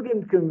we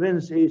couldn't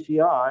convince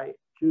ACI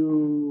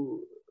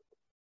to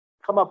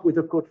come up with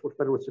a code for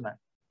ferrocement.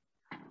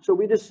 So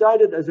we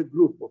decided as a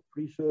group of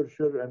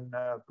researchers and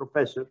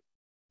professors,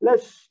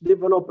 let's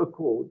develop a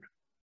code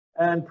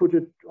and put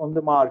it on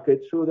the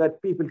market so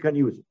that people can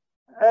use it.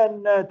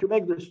 And to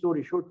make the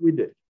story short, we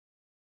did.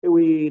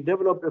 We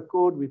developed a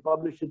code, we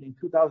published it in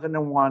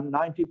 2001,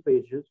 90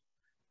 pages.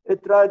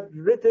 It was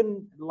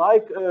written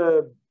like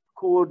a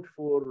code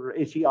for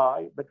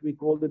ACI, but we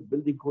called it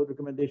Building Code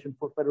Recommendation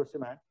for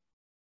Ferrocement.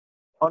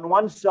 On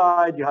one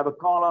side, you have a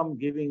column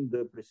giving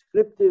the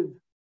prescriptive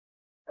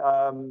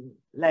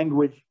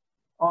language.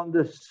 On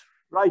the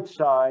right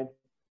side,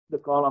 the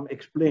column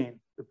explained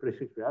the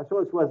prescriptive. So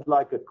it was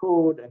like a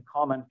code and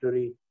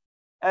commentary.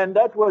 And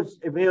that was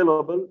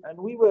available. And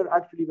we were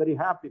actually very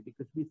happy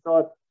because we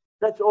thought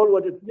that's all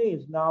what it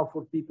needs now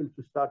for people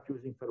to start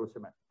using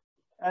ferrocement.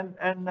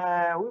 And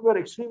we were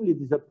extremely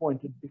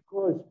disappointed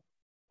because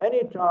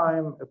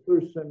anytime a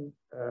person,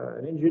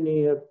 an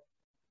engineer,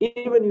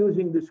 even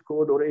using this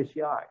code or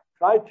ACI,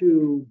 try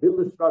to build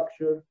a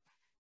structure,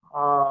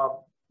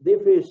 they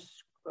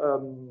face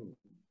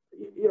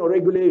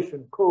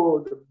regulation,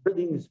 code,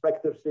 building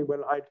inspectors say,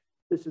 well,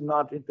 this is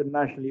not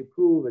internationally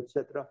approved,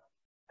 etc.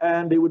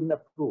 And they wouldn't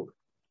approve.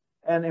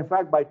 And in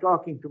fact, by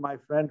talking to my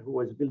friend who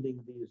was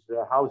building these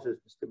houses,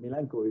 Mr.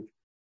 Milenkovic,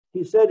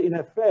 he said, in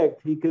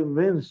effect, he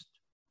convinced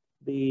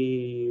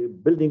the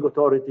building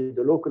authority,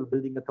 the local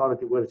building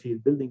authority where he's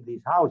building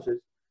these houses,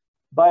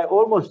 by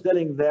almost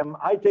telling them,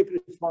 I take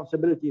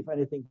responsibility if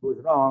anything goes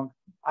wrong,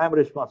 I'm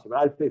responsible,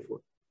 I'll pay for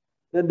it.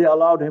 Then they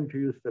allowed him to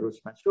use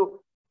ferrocement.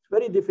 So it's a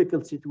very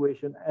difficult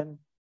situation. And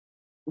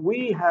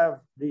we have,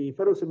 the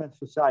Ferrocement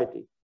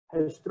Society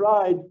has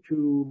tried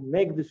to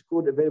make this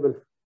code available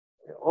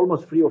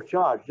almost free of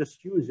charge,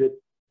 just use it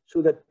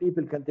so that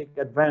people can take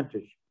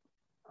advantage.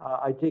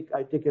 I take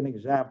an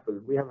example.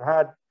 We have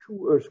had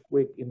 2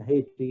 earthquakes in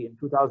Haiti in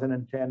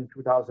 2010,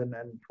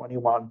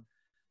 2021.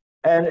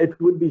 And it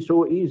would be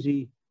so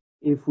easy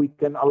if we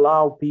can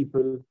allow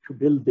people to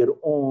build their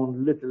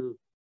own little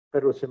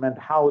ferrocement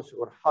house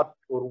or hut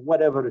or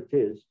whatever it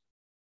is.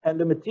 And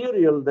the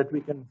material that we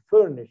can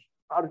furnish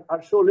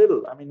are so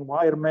little. I mean,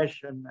 wire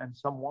mesh and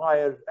some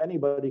wires,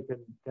 anybody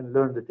can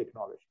learn the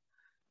technology.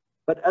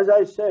 But as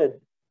I said,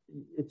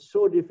 it's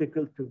so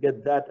difficult to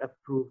get that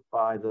approved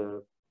by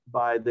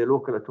the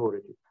local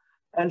authority.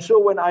 And so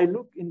when I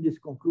look in these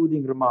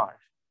concluding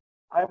remarks,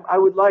 I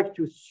would like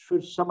to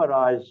first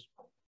summarize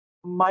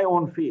my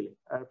own feeling.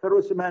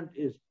 Ferrocement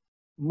is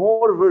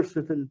more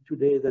versatile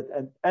today than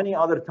at any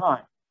other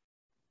time.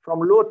 from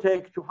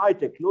low-tech to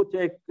high-tech.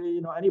 Low-tech,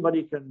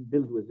 anybody can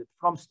build with it.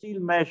 From steel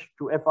mesh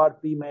to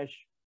FRP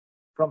mesh,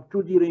 from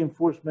 2D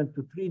reinforcement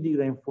to 3D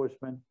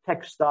reinforcement,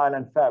 textile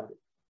and fabric.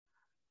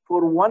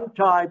 For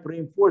one-type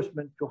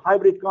reinforcement to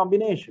hybrid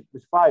combination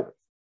with fibers,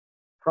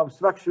 from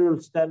structural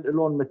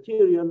standalone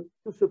material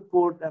to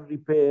support and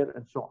repair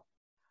and so on.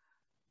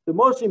 The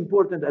most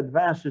important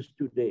advances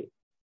today,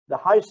 the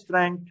high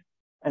strength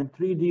and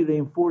 3D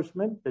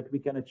reinforcement that we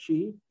can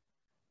achieve,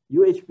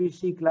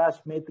 UHPC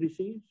class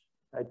matrices,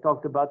 I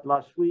talked about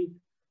last week,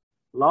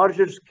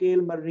 larger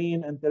scale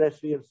marine and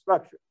terrestrial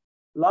structure.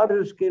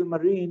 Larger scale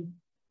marine,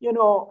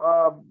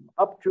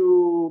 up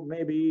to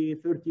maybe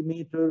 30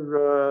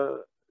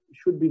 meter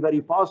should be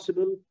very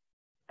possible.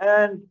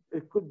 And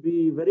it could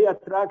be very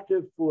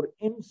attractive for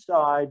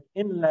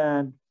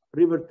inland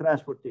river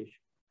transportation.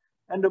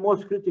 And the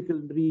most critical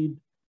need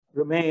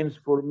remains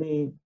for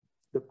me,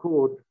 the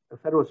code, the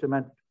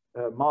ferrocement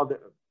model,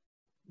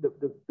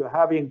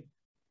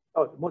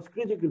 most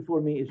critical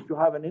for me is to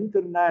have an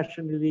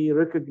internationally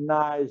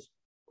recognized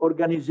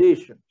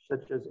organization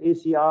such as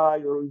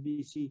ACI or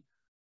UBC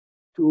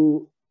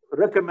to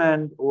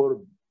recommend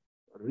or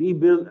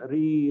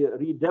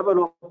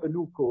redevelop a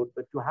new code,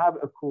 but to have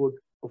a code,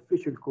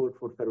 official code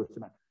for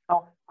ferrocement.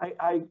 Now,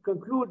 I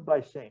conclude by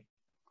saying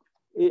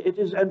it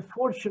is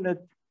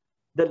unfortunate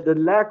that the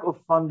lack of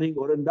funding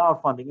or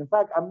endowed funding, in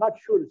fact, I'm not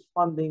sure it's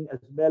funding as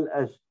well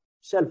as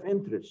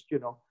self-interest,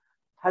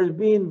 has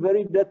been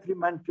very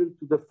detrimental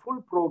to the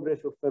full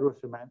progress of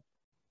ferrocement,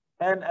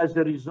 and as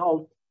a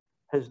result,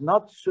 has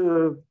not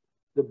served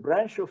the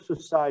branch of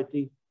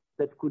society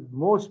that could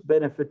most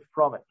benefit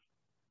from it.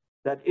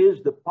 That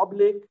is the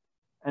public,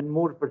 and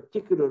more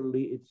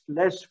particularly its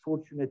less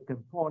fortunate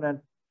component,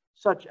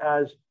 such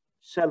as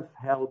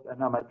self-help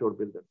and amateur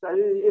builders.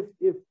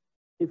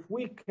 If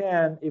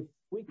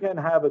we can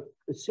have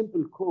a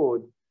simple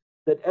code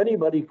that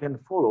anybody can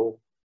follow,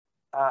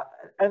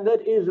 and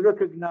that is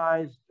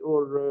recognized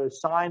or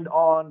signed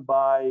on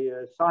by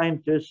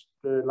scientists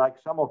like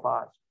some of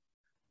us,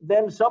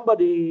 then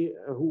somebody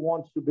who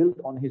wants to build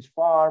on his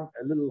farm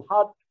a little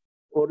hut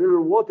or a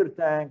little water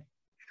tank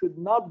should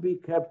not be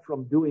kept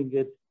from doing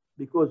it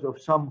because of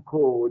some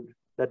code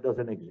that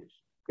doesn't exist.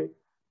 Okay,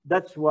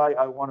 that's why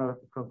I want to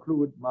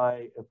conclude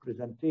my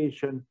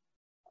presentation.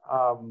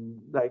 I'll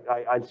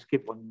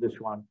skip on this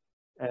one,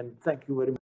 and thank you very much.